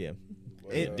 Yeah. movie.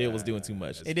 Yeah. Dill was doing too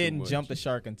much. That's It too didn't much. jump the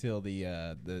shark until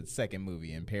the second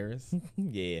movie in Paris.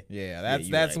 Yeah. Yeah, that's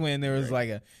you're that's right. when there was You're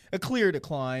like a clear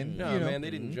decline. No, you know? man, they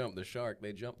didn't jump the shark.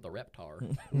 They jumped the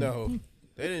reptar. No,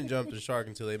 they didn't jump the shark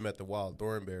until they met the wild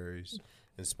thornberries,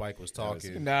 and Spike was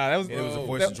talking. Nah, that was And it was the Whoa.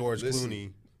 voice that- of George listen.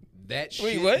 Clooney. That shit.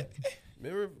 Wait, what?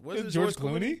 Remember, was It it was George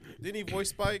George Clooney? Didn't he voice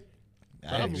Spike?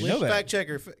 I didn't even know that. Fact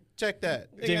checker, check that.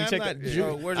 Jamie, I'm check not that. Ju-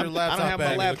 Oh, where's your I laptop don't have my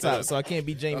at? laptop, so I can't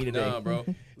be Jamie today. Nah, bro.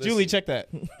 Julie, Listen, check that.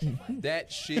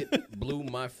 that shit blew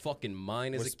my fucking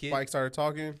mind as When a kid. Spike started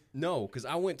talking, No, because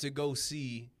I went to go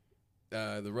see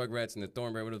the Rugrats and the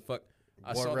Thornberry, whatever the fuck.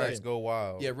 I saw Rugrats that. Go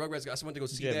Wild. Yeah, Rugrats. I went to go Did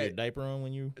see you have your that. diaper on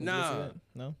when you? Nah. see that?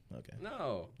 No. Okay.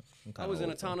 No, I kinda was an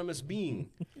old, so. autonomous being.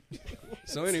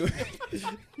 So anyway,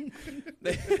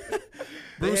 they,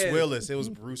 Bruce had- Willis. It was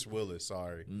Bruce Willis.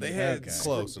 Sorry. They had Okay.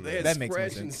 Close They enough. had That makes more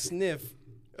scratch and sense. sniff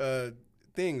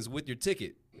things with your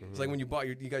ticket. It's like when you got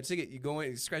a ticket, you go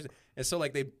in, you scratch it, and so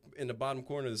like they in the bottom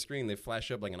corner of the screen they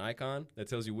flash up like an icon that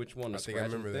tells you which one to I think I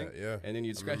scratch. and remember thing. that, yeah. And then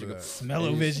you'd I scratch. You go. remember that.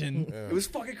 Smell-o-vision. Yeah. It was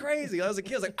fucking crazy. I was a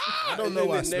kid. I was like, ah! I don't and know then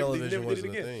why they never smell-o-vision did wasn't it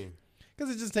a again. thing.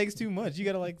 Because it just takes too much. You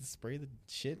gotta like spray the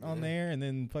shit on there and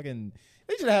then fucking.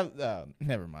 They should have.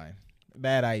 Never mind.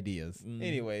 Bad ideas.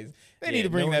 Anyways, they need to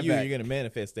bring that back. You're gonna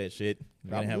manifest that shit.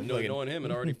 You're gonna have No, fucking- knowing him,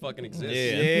 it already fucking exists.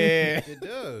 Yeah. It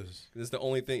does. It's the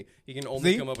only thing he can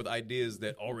only See? come up with ideas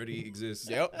that already exist.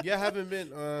 Yep. Y'all haven't been.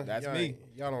 That's y'all me. ain't-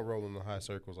 Y'all don't roll in the high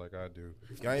circles like I do.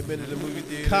 Y'all ain't been to the movie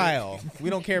theater. Kyle, we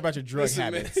don't care about your drug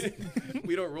Listen, man, habits.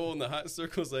 we don't roll in the hot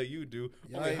circles like you do.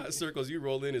 Only ain't- hot circles you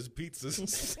roll in is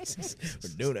pizzas.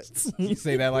 For donuts. You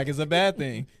say that like it's a bad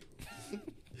thing.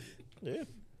 Yeah.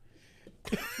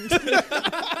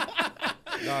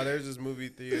 Nah, there's this movie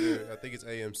theater. I think it's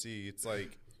AMC. It's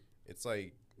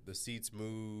like the seats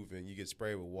move and you get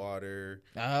sprayed with water.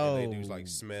 Oh. And they do like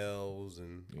smells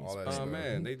and all that Oh stuff.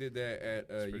 man, they did that at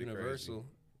pretty Universal.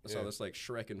 I saw Yeah. this like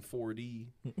Shrek in 4D.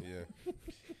 Yeah.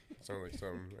 Sounds like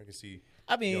something. I can see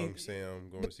I mean, young Sam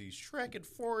going to see Shrek in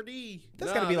 4D. that's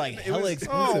Nah, gotta be like it hella was-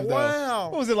 expensive. Oh, though. wow.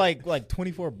 What was it like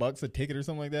 $24 a ticket or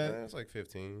something like that? Yeah, it's like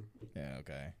 15. Yeah.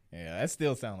 Okay. Yeah, that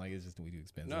still sounds like it's just way too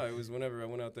expensive. No, it was whenever I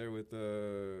went out there with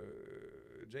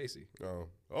JC.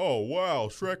 Oh wow,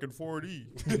 Shrek in 4D.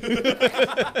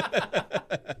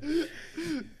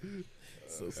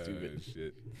 So stupid.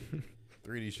 Shit.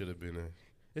 3D should have been a.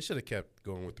 It should have kept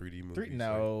going with 3D movies.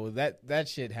 No, that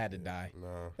shit had to die. Like,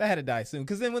 nah. That had to die soon.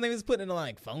 Because then when they was putting it on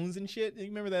like phones and shit, you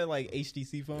remember that like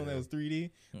HTC phone that was 3D?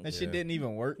 That shit Yeah. didn't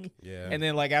even work. Yeah. And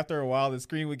then like after a while, the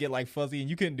screen would get like fuzzy and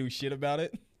you couldn't do shit about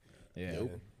it. Yeah.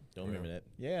 Nope. Don't remember that.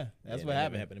 Yeah, that's Yeah, what that never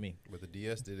happened. happened to me. But the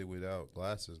DS did it without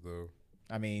glasses though.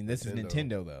 I mean, this is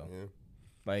Nintendo though. Yeah.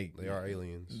 Like They are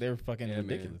aliens. they're fucking Yeah, man.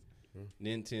 ridiculous.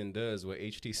 Nintendo does what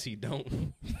HTC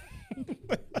don't.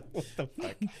 What the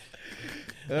fuck?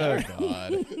 Oh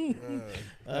god.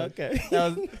 Okay.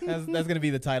 That's gonna be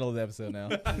the title of the episode now.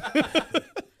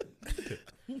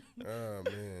 Oh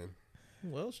man.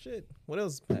 Well, shit. What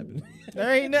else happened?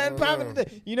 There ain't nothing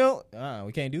popping. You know,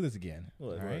 we can't do this again.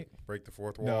 What? All right. Break the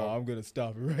fourth wall. No, I'm gonna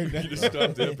stop it right now.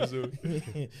 Stop the episode.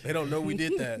 They don't know we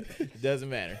did that. Doesn't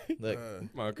matter. Look.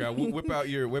 My God, whip out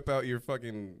your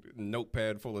fucking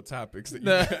notepad full of topics.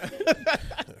 That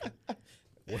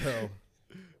you Well,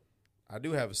 I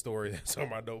do have a story that's on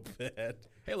my notepad.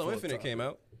 Halo Full Infinite time. came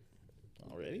out.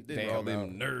 Already? Didn't Damn, come them out.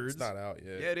 nerds. It's not out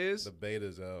yet. Yeah, it is. The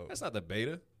beta's out. That's not the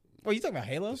beta. Oh, you talking about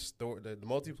Halo? The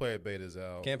multiplayer beta's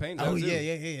out. Campaign's Oh out too.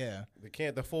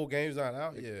 yeah. The full game's not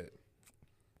out yet.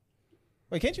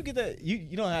 Wait, can't you get that?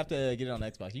 You don't have to get it on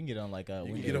Xbox. You can get it on like You can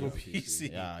Windows. get it on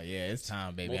PC. Yeah, it's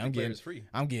time, baby. Multiplayer's free.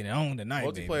 I'm getting on tonight.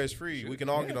 Multiplayer's free. We can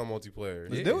all get on multiplayer.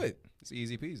 Let's do it. It's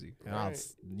easy peasy. And I'll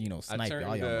Right. snipe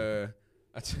y'all. Y'all.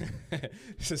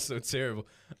 This is so terrible.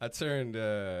 I turned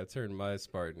my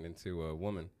Spartan into a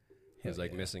woman who's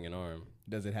like missing an arm.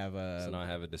 Does it have So a? now I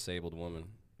have a disabled woman,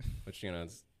 which they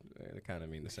kind of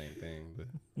mean the same thing. But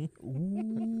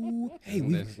Ooh, hey,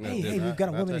 There's no hey, difference. we've got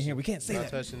a Not woman in touching- here. We can't say Not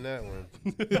that. touching that one.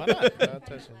 Why not? Not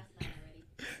touching.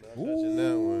 Not touching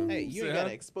that one. Hey, you ain't Huh?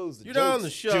 gotta expose the You're jokes, not on the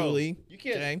show. Julie. You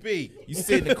can't Okay? speak. You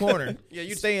sit in the corner. Yeah,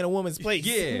 you stay in a woman's place.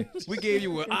 yeah, we gave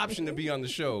you an option to be on the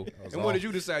show, was and what all- did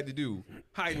you decide to do?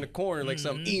 Hide in the corner like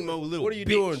some emo little. What are you bitch.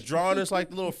 doing? Drawing us like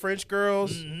the little French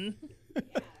girls?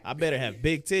 I better have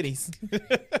big titties.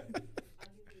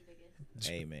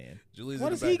 Hey, man. Julie's Why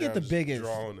in does the he get the background just biggest?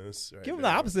 Drawing us. Right Give him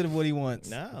now. the opposite of what he wants.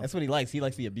 No. That's what he likes. He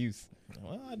likes the abuse.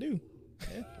 Well, I do.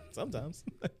 Yeah, sometimes.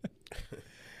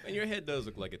 And your head does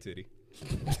look like a titty.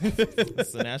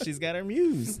 So now she's got her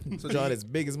muse. Drawn as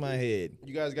big as my head.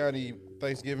 You guys got any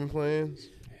Thanksgiving plans?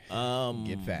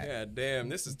 Get fat. God damn,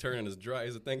 this is turning as dry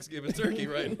as a Thanksgiving turkey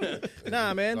right now.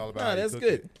 Nah, man. all about Nah, how you that's cook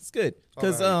good. it. It's good. all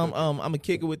about Cause how you cook I'm gonna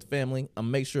kick it with the family. I'm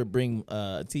make sure to bring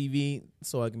a TV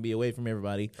so I can be away from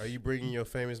everybody. Are you bringing your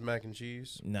famous mac and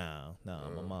cheese? Nah,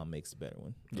 my mom makes a better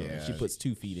one. Yeah. She puts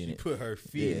 2 feet in She it. put her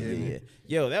feet Yeah, in yeah. it.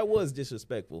 Yo, that was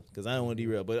disrespectful because I don't want to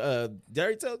derail. But did I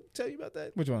already tell you about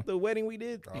that? Which one? The wedding we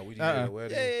did. Oh, we did a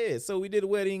wedding. Yeah. So we did a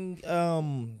wedding.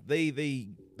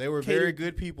 They were Catered- very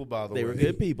good people, by the way. They were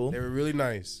good people. They were really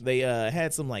nice. They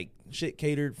had some like shit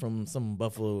catered from some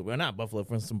buffalo, well not buffalo,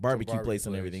 from some barbecue barbecue place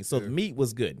and place, everything. So yeah. the meat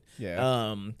was good.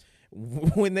 Yeah.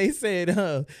 when they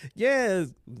said, yeah,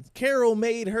 Carol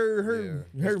made her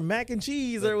mac and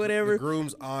cheese or whatever. The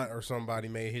groom's aunt or somebody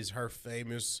made her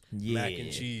famous mac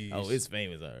and cheese. Oh, it's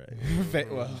famous, all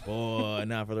right. Boy,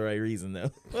 not for the right reason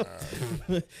though.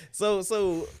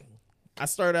 So I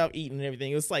started out eating and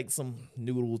everything. It was like some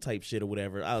noodle type shit or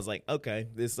whatever. I was like, okay,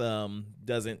 this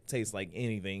doesn't taste like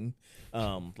anything.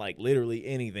 Like literally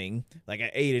anything. Like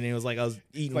I ate it and it was like I was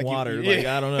eating Like water. you- Like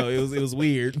I don't know. It was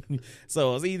weird.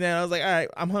 So I was eating that. I was like, all right,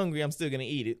 I'm hungry. I'm still gonna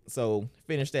eat it. So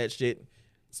finished that shit.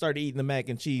 Started eating the mac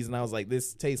and cheese and I was like,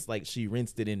 this tastes like she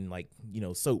rinsed it in like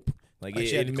soap. Like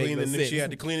She had to clean it. She had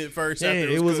to clean it first. Yeah, after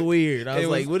it was cooked. weird. I was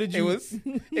like, what did you?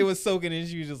 It was soaking in.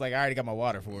 She was just like, I already got my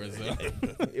water for it.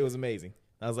 So. It was amazing.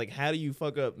 I was like, how do you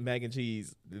fuck up mac and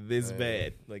cheese this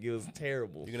bad? Like it was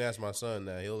terrible. You can ask my son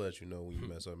now. He'll let you know when you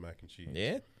mess up mac and cheese.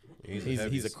 Yeah, He's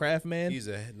he's a craft man. He's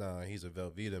a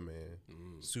Velveeta man.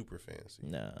 Super fancy.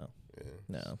 No, Yeah.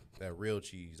 no, That real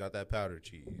cheese, not that powdered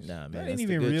cheese. nah, man. That that's ain't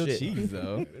the even good real shit. cheese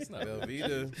though. It's not.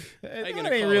 Velveeta. How you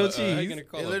That ain't real how you cheese. gonna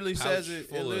call It a literally pouch says it. It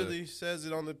full of- literally says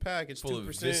it on the pack. It's full of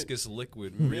 2%. viscous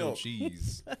liquid real Milk.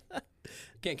 cheese.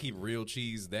 Can't keep real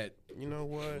cheese that You know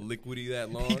what? liquidy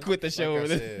that long. He quit the show Like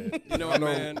over I there. said, You know I what,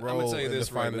 don't man? I'm gonna roll tell you in this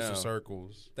the right finest of now.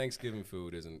 circles. Thanksgiving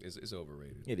food is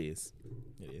overrated. It is.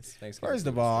 It is. Thanksgiving First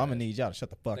of food is all, I'm gonna trash. need y'all to shut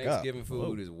the fuck up. Thanksgiving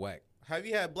food is whack. Have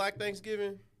you had Black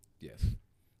Thanksgiving? Yes.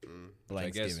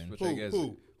 Thanksgiving. Which I guess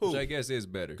which I guess is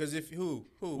better. Because if who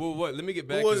Well, what? Let me get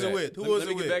back. was to it that. with? Who let, was let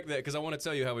me it get with? back to that because I want to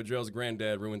tell you how Adrell's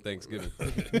granddad ruined Thanksgiving.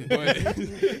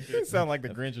 but Sound like the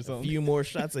Grinch or A something. few more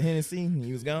shots of Hennessy, and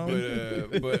he was gone.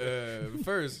 but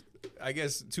first, I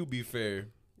guess to be fair,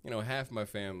 half my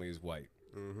family is white.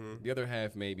 Mm-hmm. The other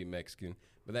half may be Mexican,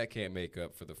 but that can't make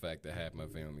up for the fact that half my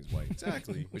family is white.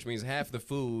 Exactly. Which means half the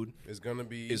food It's gonna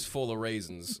be is full of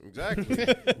raisins. exactly.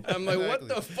 I'm like, what Exactly.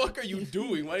 the fuck are you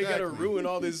doing? Why you gotta Exactly. ruin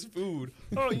all this food?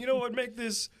 Oh, you know what make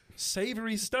this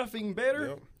savory stuffing better?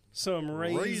 Yep. Some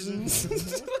raisins.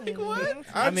 Like what?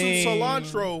 Add mean- some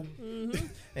cilantro.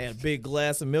 They had a big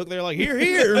glass of milk. They're like,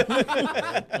 here.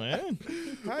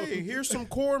 Hey, here's some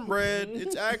cornbread.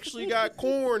 It's actually got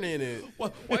corn in it.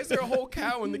 Why is there a whole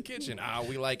cow in the kitchen?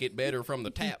 We like it better from the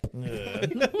tap.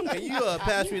 Can you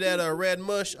pass me that red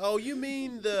mush? Oh, you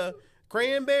mean the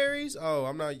cranberries? Oh,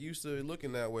 I'm not used to it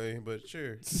looking that way, but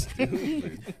sure.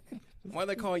 Why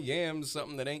they call yams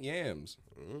something that ain't yams?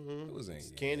 Those ain't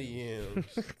yams. Candy yams.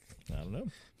 I don't know.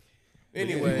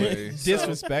 Anyway,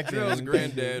 Disrespecting. Girl's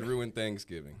granddad ruined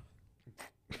Thanksgiving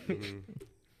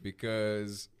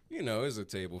because it's a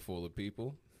table full of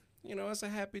people. It's a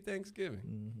happy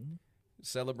Thanksgiving.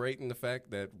 Celebrating the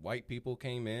fact that white people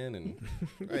came in and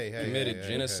hey, committed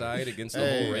genocide against the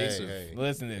Hey, whole race hey, of hey.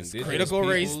 Listen to this. Indigenous Critical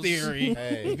race peoples. theory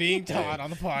Hey. is being taught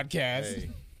on the podcast. Hey.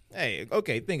 Hey,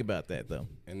 okay, think about that though.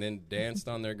 and then danced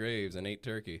on their graves and ate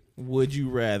turkey. Would you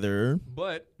rather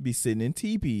But be sitting in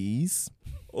teepees,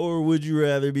 or would you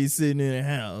rather be sitting in a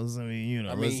house? I mean,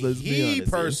 I mean, let's be he honest here.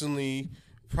 personally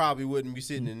probably wouldn't be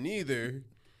sitting in neither.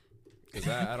 because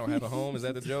I don't have a home, is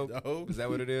that the joke? No. Is that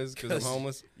what it is? Because I'm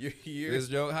homeless. You're here. This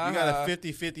joke, ha You got ha. a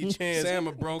 50-50 chance. Sam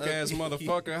a broke ass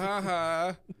motherfucker, ha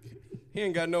ha. He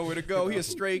ain't got nowhere to go. He a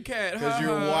stray cat, ha Because ha.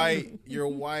 you're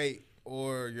white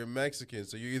or you're Mexican,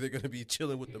 so you're either gonna be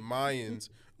chilling with the Mayans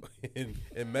in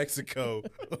Mexico,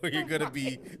 or you're gonna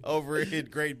be over in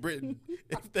Great Britain.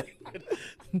 If they,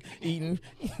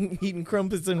 eating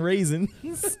crumpets and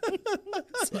raisins.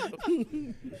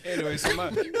 Anyway, so my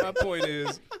point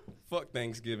is, fuck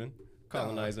Thanksgiving,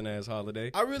 colonizing ass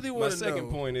holiday. I really My want to know. second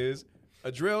point is,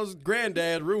 Adrell's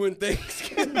granddad ruined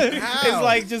Thanksgiving. How? It's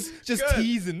like just Good.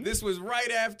 teasing. This was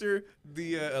right after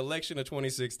the election of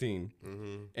 2016,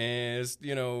 and it's,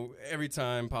 every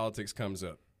time politics comes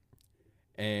up,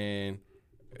 and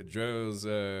Adrell's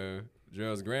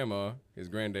grandma, his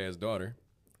granddad's daughter,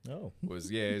 Oh, was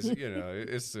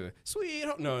it's a sweet.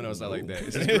 No, it's not like that.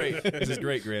 It's his great. It's his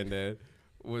great granddad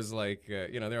was like,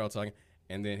 they're all talking,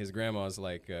 and then his grandma's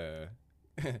like, I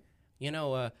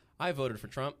voted for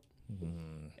Trump,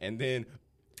 and then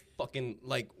fucking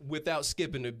like without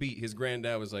skipping a beat, his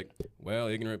granddad was like, well,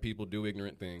 ignorant people do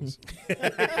ignorant things.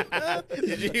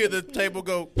 Did you hear the table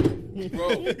go?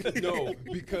 Bro, no,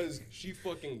 because she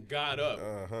fucking got up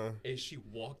Uh-huh. and she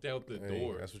walked out the Hey,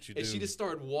 door. that's what you And do. she just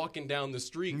started walking down the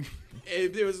street. And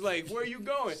it was like, where are you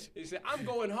going? He said, I'm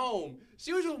going home.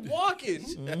 She was just walking.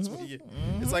 That's what you,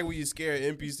 it's like when you scare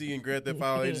an NPC in Grand Theft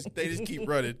Auto, they just keep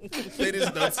running. They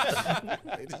just don't stop.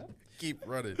 They just keep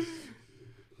running.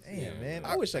 damn, man!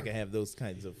 I wish I could have those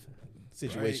kinds of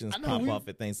situations Right. I know, pop we- off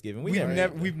at Thanksgiving. We've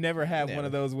never had Yeah. one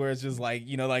of those where it's just like,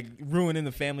 like ruining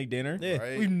the family dinner. Yeah.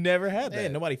 Right. We've never had that. Yeah,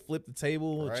 nobody flipped the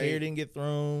table. A chair Right. didn't get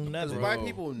thrown. Because Nothing. white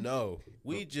people know.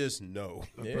 We just know.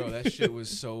 Bro, that shit was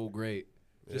so great.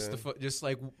 Just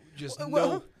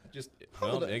Yeah.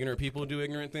 Ignorant people do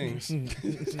ignorant things.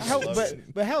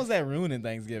 But how's that ruining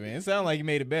Thanksgiving? It sounds like you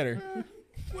made it better.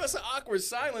 Well, it's an awkward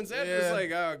silence. After Yeah. it's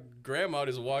like our grandma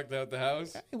just walked out the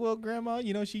house. Well, Grandma,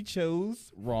 she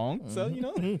chose wrong, so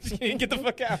she didn't get the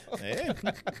fuck out. Yeah.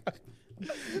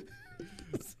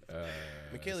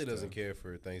 Michaela doesn't care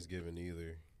for Thanksgiving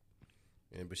either.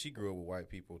 But she grew up with white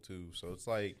people too, so it's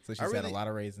like So she's had a lot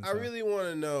of raisins. I really want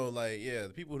to know,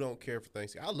 the people who don't care for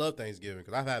Thanksgiving. I love Thanksgiving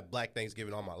because I've had Black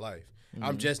Thanksgiving all my life.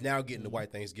 I'm just now getting the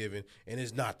white Thanksgiving, and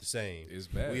it's not the same. It's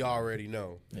bad. We already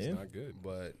know, It's Yeah. not good.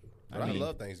 but I I mean,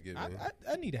 love Thanksgiving.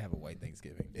 I need to have a white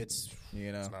Thanksgiving. It's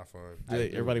It's not fun.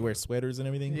 Everybody wears sweaters and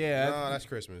everything. Yeah. No, that's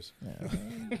Christmas.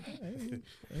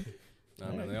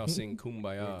 Nah, man, they all sing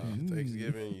Kumbaya.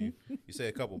 Thanksgiving, you say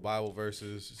a couple Bible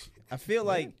verses. I feel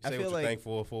like Say what you're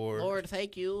thankful for. Lord,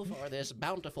 thank you for this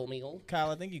bountiful meal.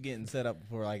 Kyle, I think you're getting set up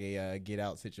for like a get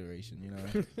out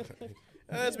situation.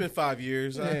 It's been 5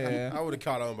 years. Yeah. I would have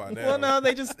caught on by now. Well, no,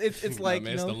 they just it's Nah, like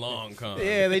man, it's the long con.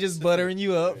 yeah, they just buttering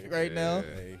you up right now.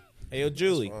 Hey, Hey, yo,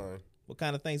 Julie, it's fine. what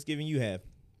kind of Thanksgiving you have?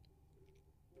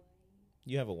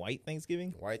 You have a white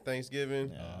Thanksgiving? White Thanksgiving.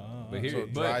 But, So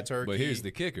dry turkey. but here's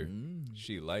the kicker.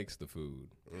 She likes the food.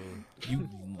 You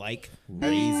like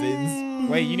raisins?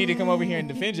 Wait, you need to come over here and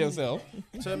defend yourself.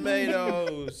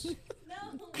 Tomatoes.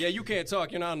 Yeah, you can't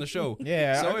talk. You're not on the show.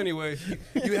 Yeah. So anyway,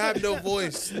 You have no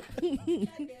voice.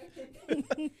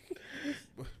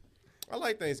 I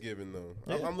like Thanksgiving though.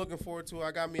 I'm looking forward to it.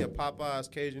 I got me a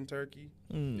Popeyes Cajun turkey.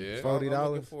 yeah. So I'm looking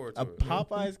 $40? forward to A it.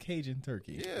 Popeyes Cajun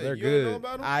turkey. Yeah, They're you don't know good.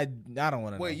 about them? I don't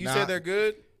want to. Wait, you know. said they're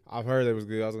good? I've heard it was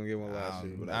good. I was gonna get one last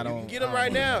year, but I You don't can get them I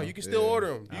right don't wanna now. know. You can still order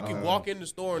them. You I can don't walk in the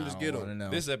store and just get wanna them. know.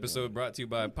 This episode brought to you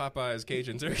by Popeye's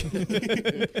Cajun Turkey.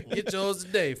 Get yours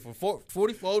today for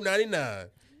 $44.99.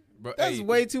 Bro, That's hey,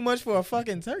 way too much for a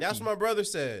fucking turkey. That's what my brother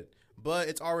said, but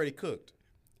it's already cooked.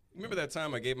 Remember that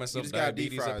time I gave You myself just got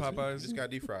deep diabetes at fried. You Popeyes? just got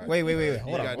deep fried. Wait, hold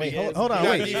You on, got wait, deep- hold on, you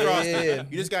got wait. defrosted. Yeah.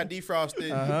 You just got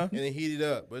defrosted Uh-huh. and then heated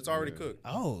up, but it's already cooked.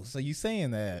 Oh, so you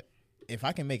saying that if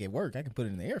I can make it work, I can put it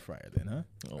in the air fryer then, huh?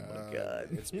 Oh my god.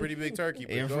 It's pretty big turkey.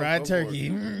 but Air go- fried go for turkey.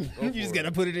 it. Go You just for gotta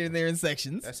it. put it in there in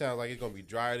sections. That sounds like it's gonna be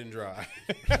drier than dry.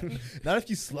 Not if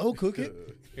you slow cook it.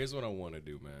 Here's what I want to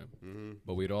do, man. Mm-hmm.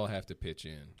 But we'd all have to pitch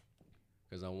in.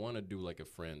 Because I want to do like a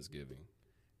Friendsgiving.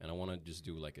 And I want to just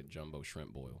do like a jumbo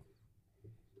shrimp boil.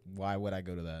 Why would I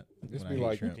go to that? this when I be hate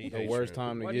like shrimp? He the hates worst shrimp.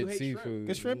 time to Why do you get hate shrimp? seafood.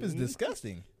 Because shrimp is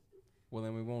disgusting. Well,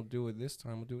 then we won't do it this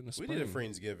time. We'll do it in the We spring. did a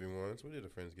Friendsgiving once. We did a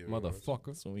Friendsgiving once.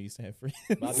 Motherfucker. So we used to have friends.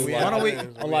 I do We like, had don't we-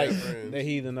 friends. I We like had friends. the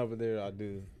heathen over there. I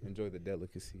do enjoy the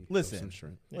delicacy. of Listen. some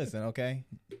shrimp. Listen, okay?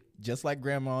 Just like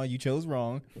grandma, you chose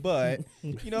wrong. But,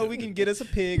 we can get us a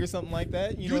pig or something like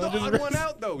that. You're the just odd one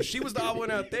out, though. She was the odd one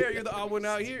out there. You're the odd one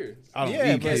out here. I don't Yeah,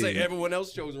 eat You can't but- say pig. everyone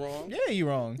else chose wrong. Yeah, you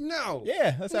wrong. No.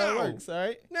 Yeah, that's how it No. works, all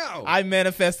right? No. I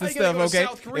manifest How this you gonna stuff, go to okay?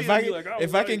 South Korea If I and be can, like, I if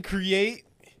was I can like- create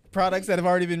products that have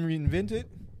already been reinvented,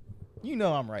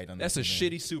 I'm right on That's a this.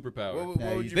 shitty superpower. What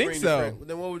Yeah, would you you think bring so? to friend?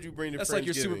 Then what would you bring to That's like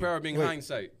your Friendsgiving? superpower being Wait.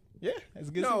 hindsight. Yeah, it's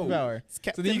a good No. superpower. So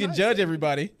Captain then you can Hindsight. judge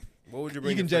everybody. What would you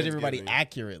bring? You can to judge everybody Friendsgiving?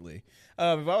 accurately.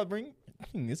 If I would bring,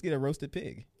 let's get a roasted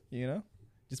pig.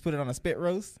 Just put it on a spit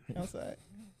roast outside.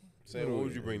 Sam, what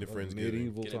would you bring to Friendsgiving?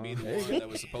 Medieval Can it be time. the one that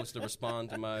was supposed to respond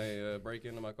to my break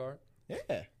into my car?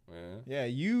 Yeah, Yeah.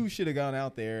 You should have gone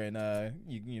out there and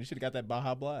you should have got that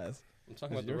Baja Blast. I'm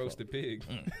talking That's about the your roasted pig.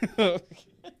 I thought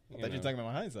you know. were talking about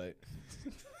my hindsight.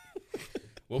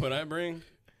 What would I bring?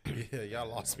 Yeah, y'all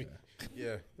lost me.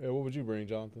 Yeah. Yeah, what would you bring,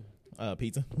 Jonathan?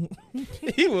 Pizza.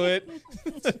 He would.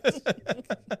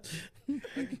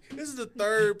 This is the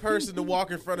third person to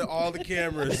walk in front of all the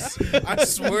cameras. I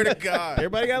swear to God.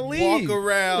 Everybody got to leave. Walk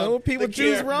around. No, people the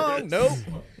choose cameras. wrong. Nope.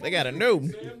 They gotta know.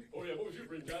 Oh, yeah, what would you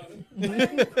bring, Jonathan?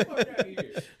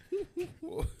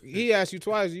 He asked you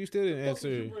twice. You still didn't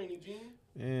answer. bring, Eugene?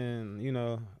 And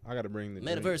I got to bring the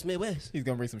drink. Metaverse Midwest. He's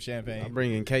gonna bring some I'm champagne.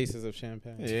 bringing cases of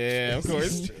champagne. Yeah, of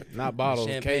course. Not bottles.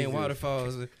 Champagne cases.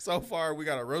 waterfalls. So far, we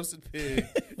got a roasted pig,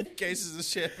 cases of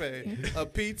champagne, a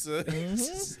pizza.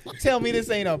 Tell me this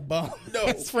ain't a bum. No.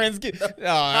 That's Friendsgiving.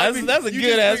 No, I mean, that's a you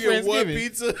good ass just bringing one Friendsgiving.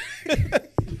 pizza.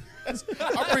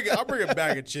 I'll bring a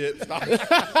bag of chips.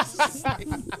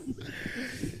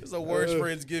 It's the worst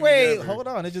Friendsgiving Wait, ever. hold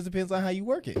on. It just depends on how you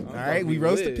work it. All right, gonna we be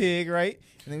roast the lit. pig, right?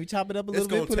 And then we chop it up a It's little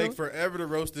going bit. to Put take it forever to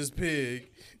roast this pig.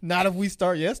 Not if we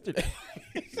start yesterday.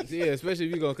 Yeah, especially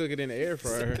if you're going to cook it in the air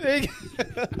fryer.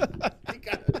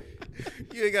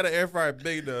 You ain't got an air fryer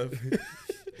big enough.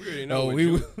 We already know, Oh, what we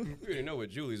we already know what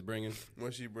Julie's bringing.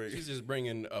 What she bring? She's just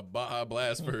bringing a Baja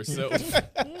Blast for herself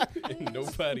and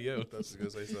nobody else. I thought she was gonna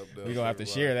say something else. We gonna have to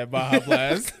share that Baja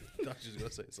Blast. I thought she was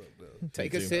gonna say something else.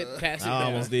 Take a sip, pass it I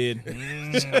down. almost did.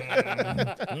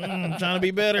 Trying to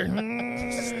be better.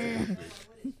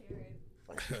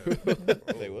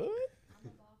 Say what?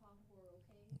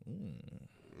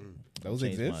 Those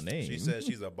Change exist. my name. She said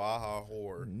she's a Baja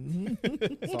whore.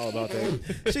 It's all about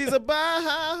that. She's a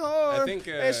Baja whore. I think,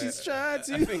 and she's trying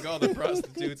to. I think all the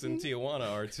prostitutes in Tijuana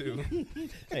are too.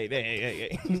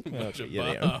 hey. Bunch of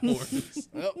Yeah, they Baja are. whores.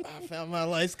 Well, I found my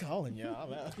life's calling, y'all.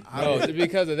 No,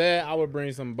 because of that, I would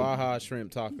bring some Baja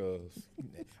shrimp tacos.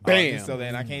 Bam. Bam. So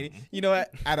then I can't. You know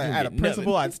what? Out of Nothing.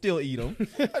 principle, I'd still eat them.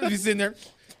 I'd be sitting there.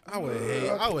 I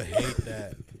would hate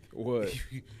that. What?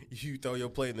 You throw your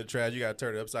plate in the trash, you gotta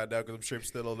turn it upside down because the shrimp's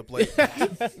still on the plate.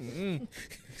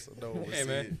 So no one would Hey see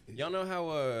man, y'all know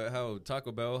how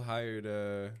Taco Bell hired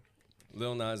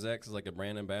Lil Nas X as like a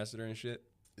brand ambassador and shit?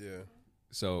 it. Yeah.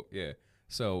 So yeah.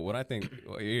 So what I think,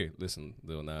 well, here, listen,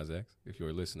 Lil Nas X, if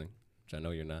you're listening, which I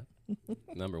know you're not.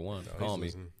 Number one, No, call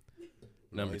he's me. listening.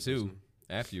 Number he's two, listening.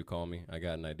 after you call me, I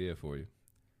got an idea for you.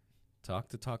 Talk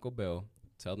to Taco Bell,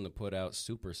 tell them to put out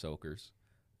super soakers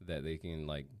that they can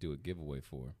like do a giveaway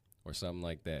for or something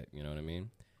like that. You know what I mean?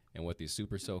 And what these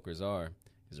super soakers are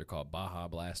is they're called Baja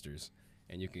Blasters,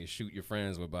 and you can shoot your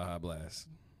friends with Baja Blast.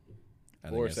 I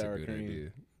think Or that's sour a good cream. idea.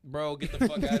 Bro, get the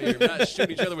fuck out of here. We're not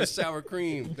shooting each other with sour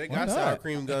cream. They Why got not? sour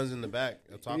cream guns in the back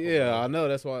of Taco Yeah, Bell. I know.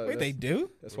 That's why. Wait, they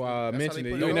do? That's why I That's how mentioned they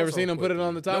it. put You it ain't on never so seen them put it quickly.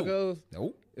 on the tacos?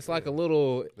 Nope. It's like a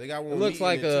little. They got one. It looks with meat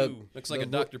like in it, a- too. Looks like a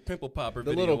The Dr. Pimple Popper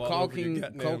The video little all over your caulking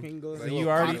goddamn- gun. Like So a you little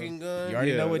already- cocking gun. You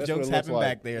already Yeah, know what that's jokes what it looks happen like.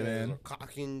 back there, Yeah, then. a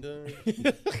cocking gun.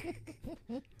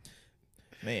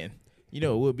 Man, you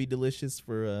know it would be delicious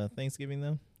for Thanksgiving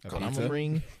though. A I'm pizza? gonna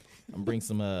bring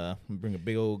some. I'm gonna bring a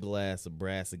big old glass of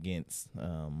Brass Against.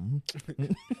 What?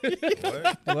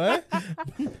 What?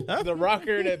 The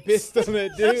rocker that pissed on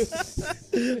that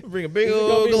dude. Bring a big It's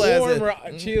gonna old be glass. warm,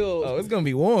 of, chill. oh, it's gonna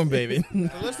be warm, baby. So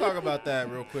let's talk about that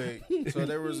real quick. So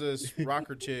there was this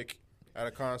rocker chick at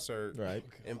a concert, Right.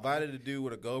 invited a dude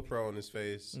with a GoPro on his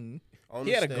face. On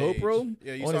He the had a stage. GoPro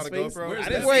Yeah, you on saw his the face? GoPro. Where's I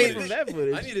didn't that see footage? from that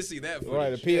footage. I need to see that footage. Right,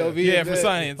 the POV. Yeah, of for that.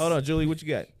 science. Hold on, Julie, what you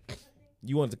got?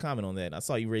 You wanted to comment on that. I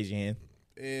saw you raise your hand.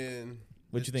 And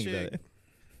What you this think about chick- it?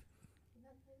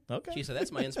 Okay. She said,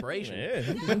 "That's my inspiration. Yeah.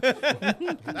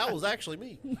 That was actually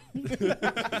me.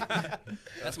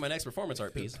 That's my next performance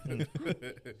art piece."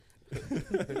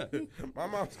 My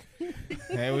mom.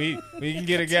 Hey, we can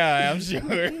get a guy, I'm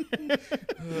sure.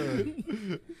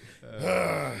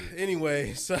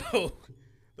 Anyway, so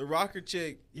the rocker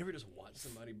chick. You ever just watch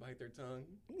somebody bite their tongue?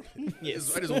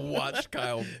 Yes. I just watched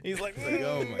Kyle. He's like,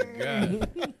 Oh my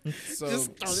god! So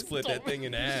Split that thing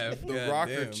in half. the God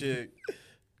rocker damn. chick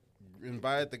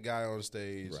invited the guy on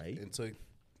stage Right. and took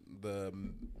the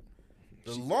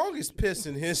longest piss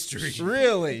in history.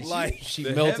 Really? Like, She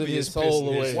The melted his heaviest soul piss in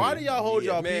away. history. why do y'all hold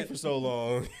Yeah, y'all man. pee for so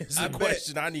long? It's I a bet-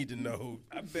 question I need to know.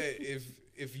 I bet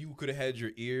if you could have had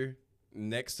your ear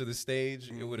next to the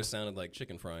stage, it would have sounded like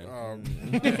chicken frying.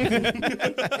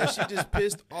 And she just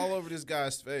pissed all over this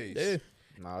guy's face. Yeah.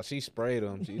 Nah, she sprayed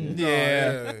him. She didn't.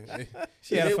 Yeah.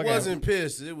 She had a It fucking- wasn't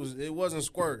piss. It wasn't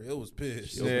squirt. It was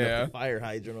piss. Yeah. Fire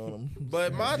hydrant on him.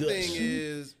 But my thing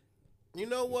is, you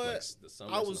know what? Like the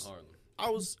summers was- in Harlem.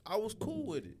 I was cool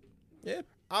with it. Yeah.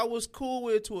 I was cool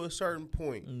with it to a certain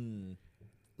point.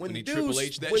 When he the Triple dude,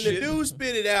 H that when the shit? dude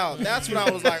spit it out, that's when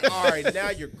I was like, all right, now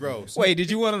you're gross. Wait,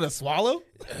 did you want him to swallow?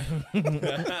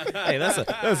 Hey,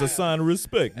 that's a sign of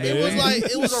respect, man. It was like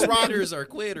it was a rock. Quitters are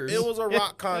quitters. It was a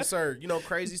rock concert. You know,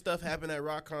 crazy stuff happened at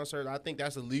rock concerts. I think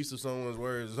that's the least of someone's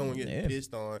words. Someone getting Yeah.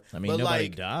 pissed on. I mean, But nobody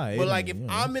like, died. But like, if You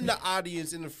know. I'm in the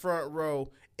audience in the front row,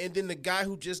 and then the guy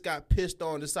who just got pissed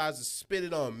on decides to spit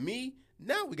it on me,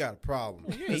 now we got a problem.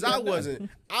 Because I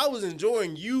was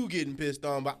enjoying you getting pissed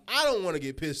on, but I don't want to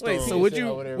get pissed Wait, on. so would Shit you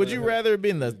or whatever. would you rather have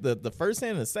been the first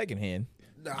hand or the second hand?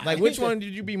 Nah. Like, which one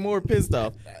did you be more pissed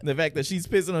off? The fact that she's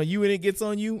pissing on you and it gets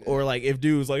on you, or like if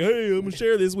dude's like, "Hey, I'm gonna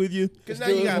share this with you." Because now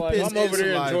Dude you was got like, pissed I'm over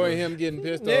there saliva. enjoying him getting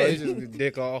pissed Yeah. off. He's just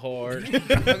dick all hard. I mean,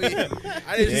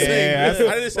 I didn't Yeah, say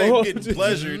I didn't say Oh, getting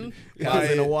pleasured. I was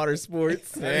in the water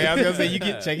sports. Yeah, I was gonna say you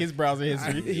can check his browser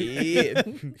history. Yeah.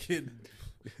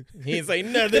 He didn't say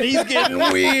nothing. He's getting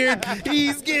weird.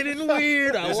 He's getting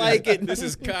weird. I like it. This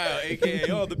is Kyle,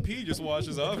 aka the pee just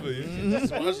washes off of you.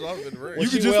 That's why I was off in the ring. You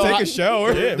she could just well take hy- a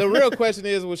shower. The real question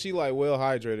is, was she like well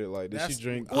hydrated? Like, did That's- she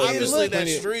drink obviously that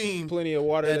plenty, stream. plenty of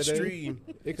water That that day? stream.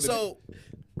 It could've So,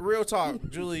 real talk,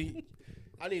 Julie.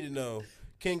 I need to know.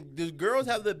 do girls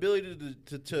have the ability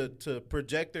to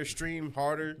project their stream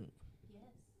harder?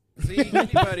 See,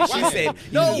 anybody She said,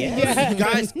 No, yes.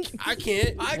 guys, I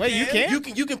can't. Wait, you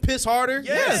can't? You can piss harder.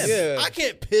 Yes. Yeah. I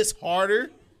can't piss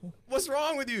harder. What's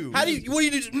wrong with you? How do you? What do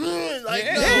you do? Like,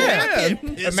 no, Yeah. I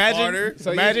can't piss harder.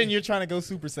 Imagine you're trying to go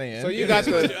Super Saiyan. So you got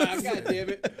the God damn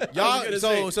it. Y'all,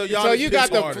 so y'all. so you got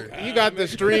piss harder. you got the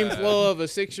stream flow of a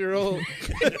 6-year-old.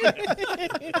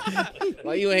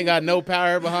 Like you ain't got no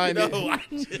power behind it. No, I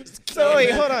just so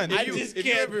wait, hold on. I you- just if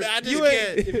you can't. ever- I just you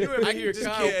can't. If you ever I hear just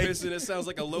Kyle can't. pissing, it sounds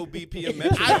like a low BPM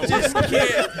I metronome. just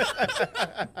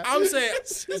can't. I'm saying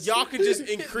y'all can just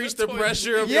increase the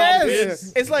pressure of y'all Yes,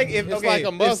 piss. it's like if It's okay, like a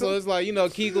if muscle. some- It's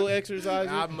like Kegel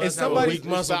exercises. I must have somebody- a weak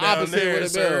muscle the down opposite there, with a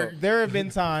sir. bell. there have been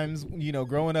times,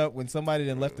 growing up when somebody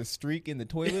done left a streak in the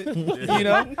toilet,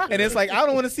 and it's like I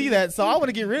don't want to see that, so I want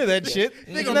to get rid of that shit.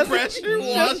 Nigga, And that's- pressure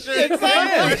washer.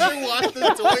 Exactly. Pressure wash the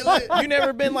toilet. You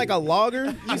never been like a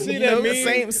logger? You see that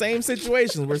meme? Same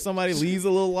situations where somebody leaves a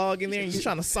little log in there and you're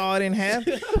trying to saw it in half.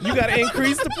 You got to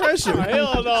increase the pressure.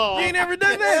 Hell no. You ain't never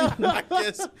done that. I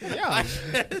guess. I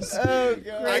guess. Oh,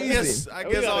 God. I guess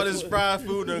all this fried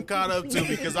food done caught up to me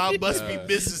because I must be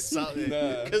missing something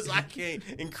because I can't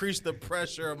increase the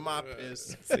pressure of my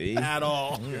piss See? at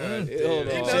all. Hell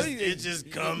It just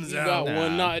comes You out. got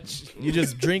one notch. You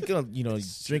just drink a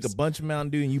bunch of Mountain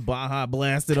Dew and you Baja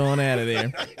blast it on out of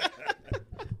there.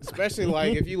 Especially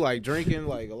like if you like drinking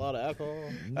like a lot of alcohol.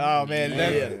 Oh man,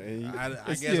 that, Yeah. And you- I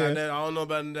guess Yeah. I don't know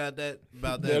about that.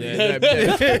 About that.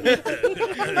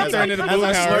 turn into As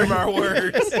I slur Boomhauer. my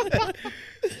words.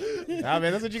 Nah,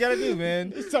 man, that's what you gotta do,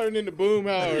 man. it's turning into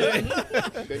Boomhauer.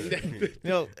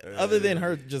 Other than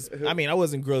her I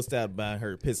wasn't grossed out by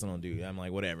her pissing on dude. I'm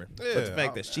like, whatever. But the Yeah,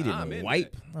 fact that she I'm didn't in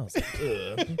wipe, I was like,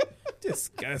 ugh.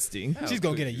 Disgusting. She's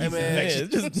gonna get a yeast Hey man,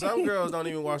 infection. some girls don't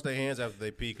even wash their hands after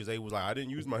they pee because they was like, I didn't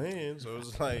use my hands, so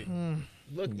it's like,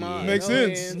 Look, mine. Makes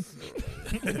no sense.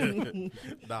 hands.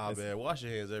 nah, man, wash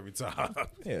your hands every time.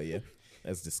 Hell yeah.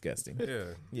 That's disgusting. Yeah.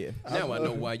 Yeah. Now I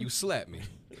know why you slapped me.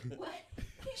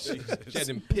 She had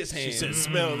them piss hands. She said,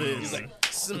 "Smell this." He's like,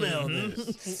 "Smell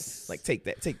this." Like take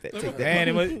that. Man,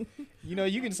 it was,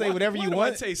 you can say whatever Why you do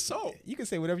want. I taste salt? You can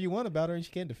say whatever you want about her, and she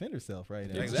can't defend herself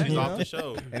right now. Exactly. She's You off know? the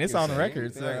show, And it's on the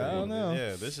record, so I don't know.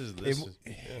 Yeah, this is.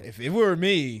 If it were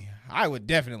me, I would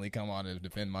definitely come on and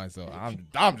defend myself.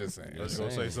 I'm just saying. Let's go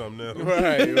say something else.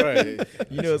 Right.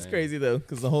 It's crazy though,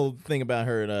 because the whole thing about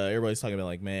her, everybody's talking about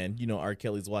like, man, R.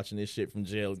 Kelly's watching this shit from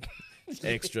jail,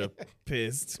 extra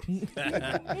pissed.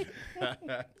 I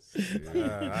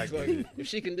get it. If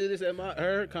she can do this at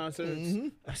her concerts,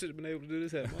 I should have been able to do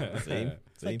this at mine. See?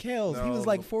 It's like Kels, he was No,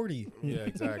 like 40. Yeah,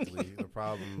 exactly. The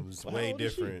problem is way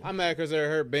different. I'm mad because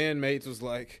her bandmates was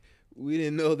like, we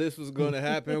didn't know this was going to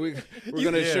happen. We're going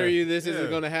to Yeah, assure you this yeah. isn't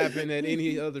going to happen at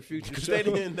any other future show. They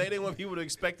didn't want people to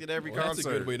expect it every Well, that's a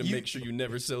concert. good way to make sure you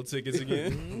never sell tickets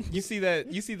again. You see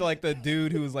the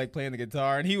dude who was like playing the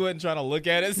guitar and he wasn't trying to look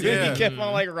at it, so Yeah. he kept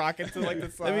on like rocking to like the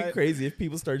side. That'd be crazy if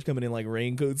people started coming in like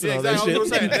raincoats Yeah, and all exactly. I that was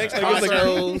shit. gonna say, next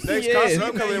Concerts. next Yeah. concert,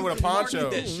 I'm coming in with a poncho.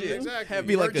 Market that shit. Exactly. Have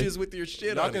Be like merches with your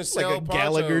shit Y'all on can it. sell like a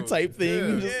Gallagher ponchos. type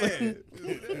thing. Yeah.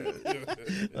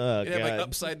 Oh, They have like God.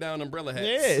 upside down umbrella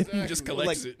hats. Yeah. He just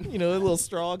collects like, it. a little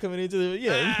straw coming into the,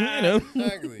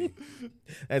 Exactly.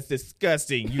 That's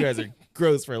disgusting. You guys are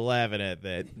gross for laughing at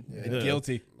that. Ugh.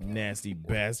 Guilty. Nasty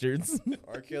bastards.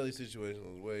 R. Kelly's situation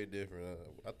was way different.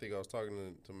 I think I was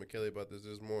talking to McKelly about this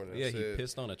morning. Yeah, I he said,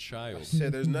 pissed on a child.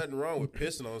 said there's nothing wrong with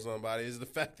pissing on somebody. It's the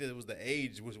fact that it was the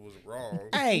age which was wrong.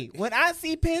 Hey, when I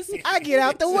see piss, I get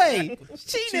out the way.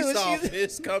 She saw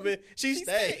piss coming. She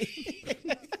stayed.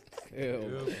 Hell.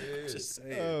 Just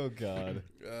saying. Oh God.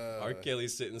 R.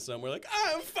 Kelly's sitting somewhere like,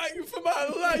 I'm fighting for my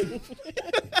life.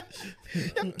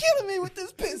 You're killing me with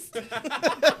this piss.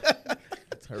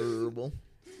 Terrible.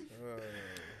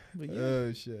 But yeah,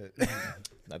 Oh shit.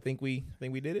 I think we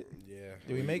did it. Yeah.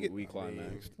 Did we make it? We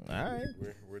climaxed. All right.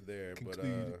 We're there.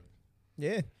 Concluded.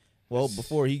 Yeah. Well,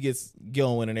 before he gets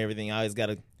going and everything, I always got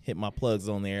to hit my plugs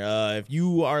on there. If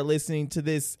you are listening to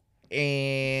this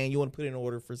and you want to put in an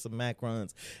order for some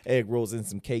macarons, egg rolls, and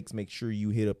some cakes, make sure you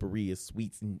hit up Aria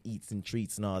Sweets and Eats and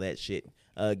Treats and all that shit.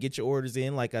 Get your orders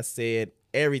in. Like I said,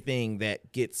 everything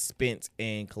that gets spent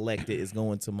and collected is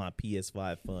going to my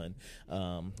PS5 fund.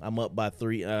 I'm up by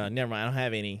 3. Never mind. I don't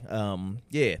have any.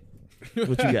 Yeah.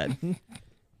 What you got?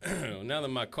 Now that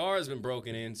my car has been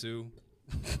broken into,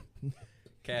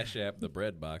 Cash App, the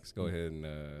bread box. Go ahead and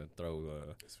throw.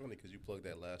 It's funny because you plugged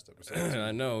that last episode.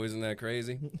 I know, isn't that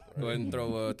crazy? Go ahead and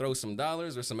throw some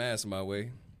dollars or some ass my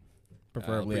way.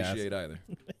 Preferably I ass. appreciate either.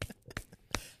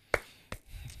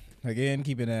 Again,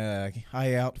 keeping an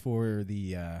eye out for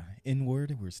the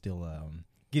N-word. We're still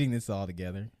getting this all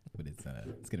together, but it's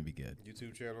gonna be good.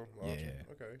 YouTube channel. Awesome. Yeah.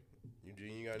 Okay.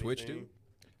 Eugene, you got Twitch anything?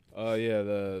 Yeah,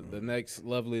 the next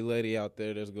lovely lady out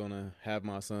there that's gonna have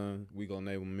my son, we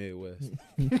gonna name him Midwest.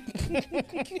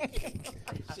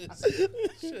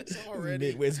 Shit's already.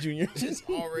 Midwest Junior. Just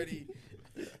already.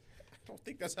 I don't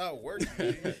think that's how it works.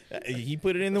 Dude. He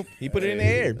put it in the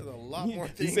air. There's a lot more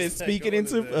He things. said, that "Speak it go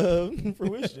into that.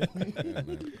 fruition." Yeah,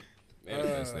 man.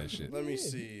 Manifest that shit. Let me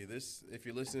see. This, if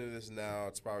you're listening to this now,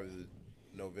 it's probably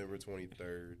November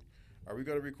 23rd. Are we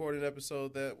going to record an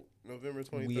episode that November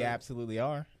 23rd? We absolutely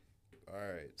are. All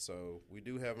right, so we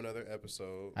do have another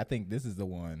episode. I think this is the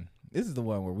one. This is the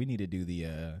one where we need to do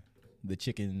the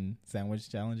chicken sandwich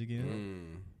challenge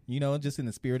again. You know, just in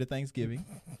the spirit of Thanksgiving.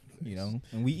 You know,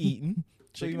 and we eating.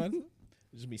 So you might,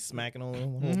 Just be smacking on the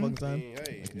whole fucking I time. mean,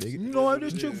 hey, You it's know what what?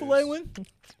 This it Chick-fil-A is. one,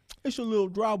 it's a little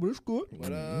dry, but it's good.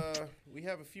 But we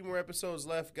have a few more episodes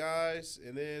left, guys,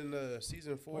 and then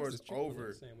season 4 is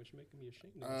over. Sandwich making me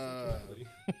ashamed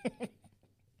of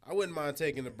I wouldn't mind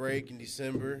taking a break in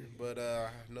December, but I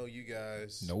know you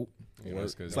guys. nope.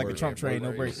 It's like the Trump train,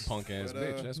 no breaks. Punk ass But,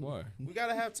 bitch. That's why. We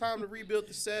gotta have time to rebuild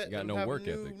the set. You got and no have work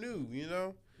a ethic. New, you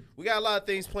know. We got a lot of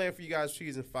things planned for you guys for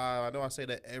season 5. I know I say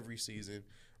that every season,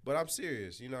 but I'm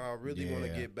serious. You know, I really want to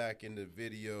Yeah. get back into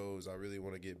videos. I really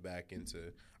want to get back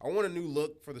into. I want a new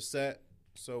look for the set.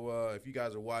 So if you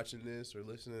guys are watching this or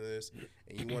listening to this,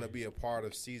 and you want to be a part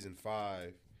of season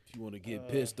 5, If you want to get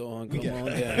pissed on, we come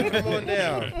got- on down. come on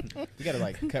down. We gotta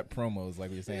like cut promos like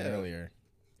we were saying Yeah. earlier.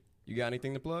 You got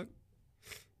anything to plug?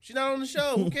 She's not on the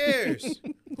show. Who cares?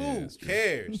 Yeah, Who that's true.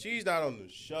 cares? She's not on the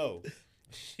show.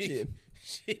 She,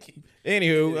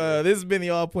 Anywho, this has been the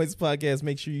All Points Podcast.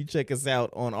 Make sure you check us out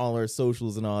on all our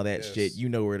socials and all that Yes. shit. You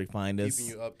know where to find us.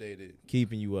 keeping you updated.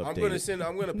 Keeping you updated.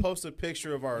 I'm gonna post a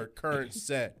picture of our current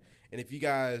set, and if you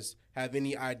guys have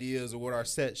any ideas of what our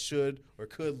set should or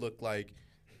could look like,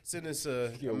 send us a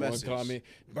One message. comment,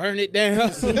 burn it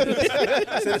down. Send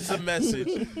us a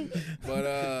message. But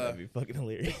That'd be fucking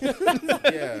hilarious.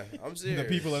 yeah, I'm serious. The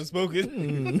people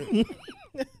unspoken.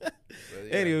 But,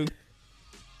 yeah. Anywho,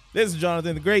 this is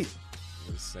Jonathan the Great.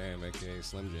 It's Sam, aka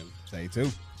Slim Jim. Say two.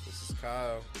 This is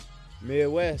Kyle.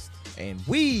 Midwest. And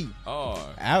we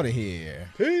Oh. Out of here.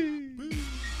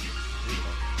 Peace.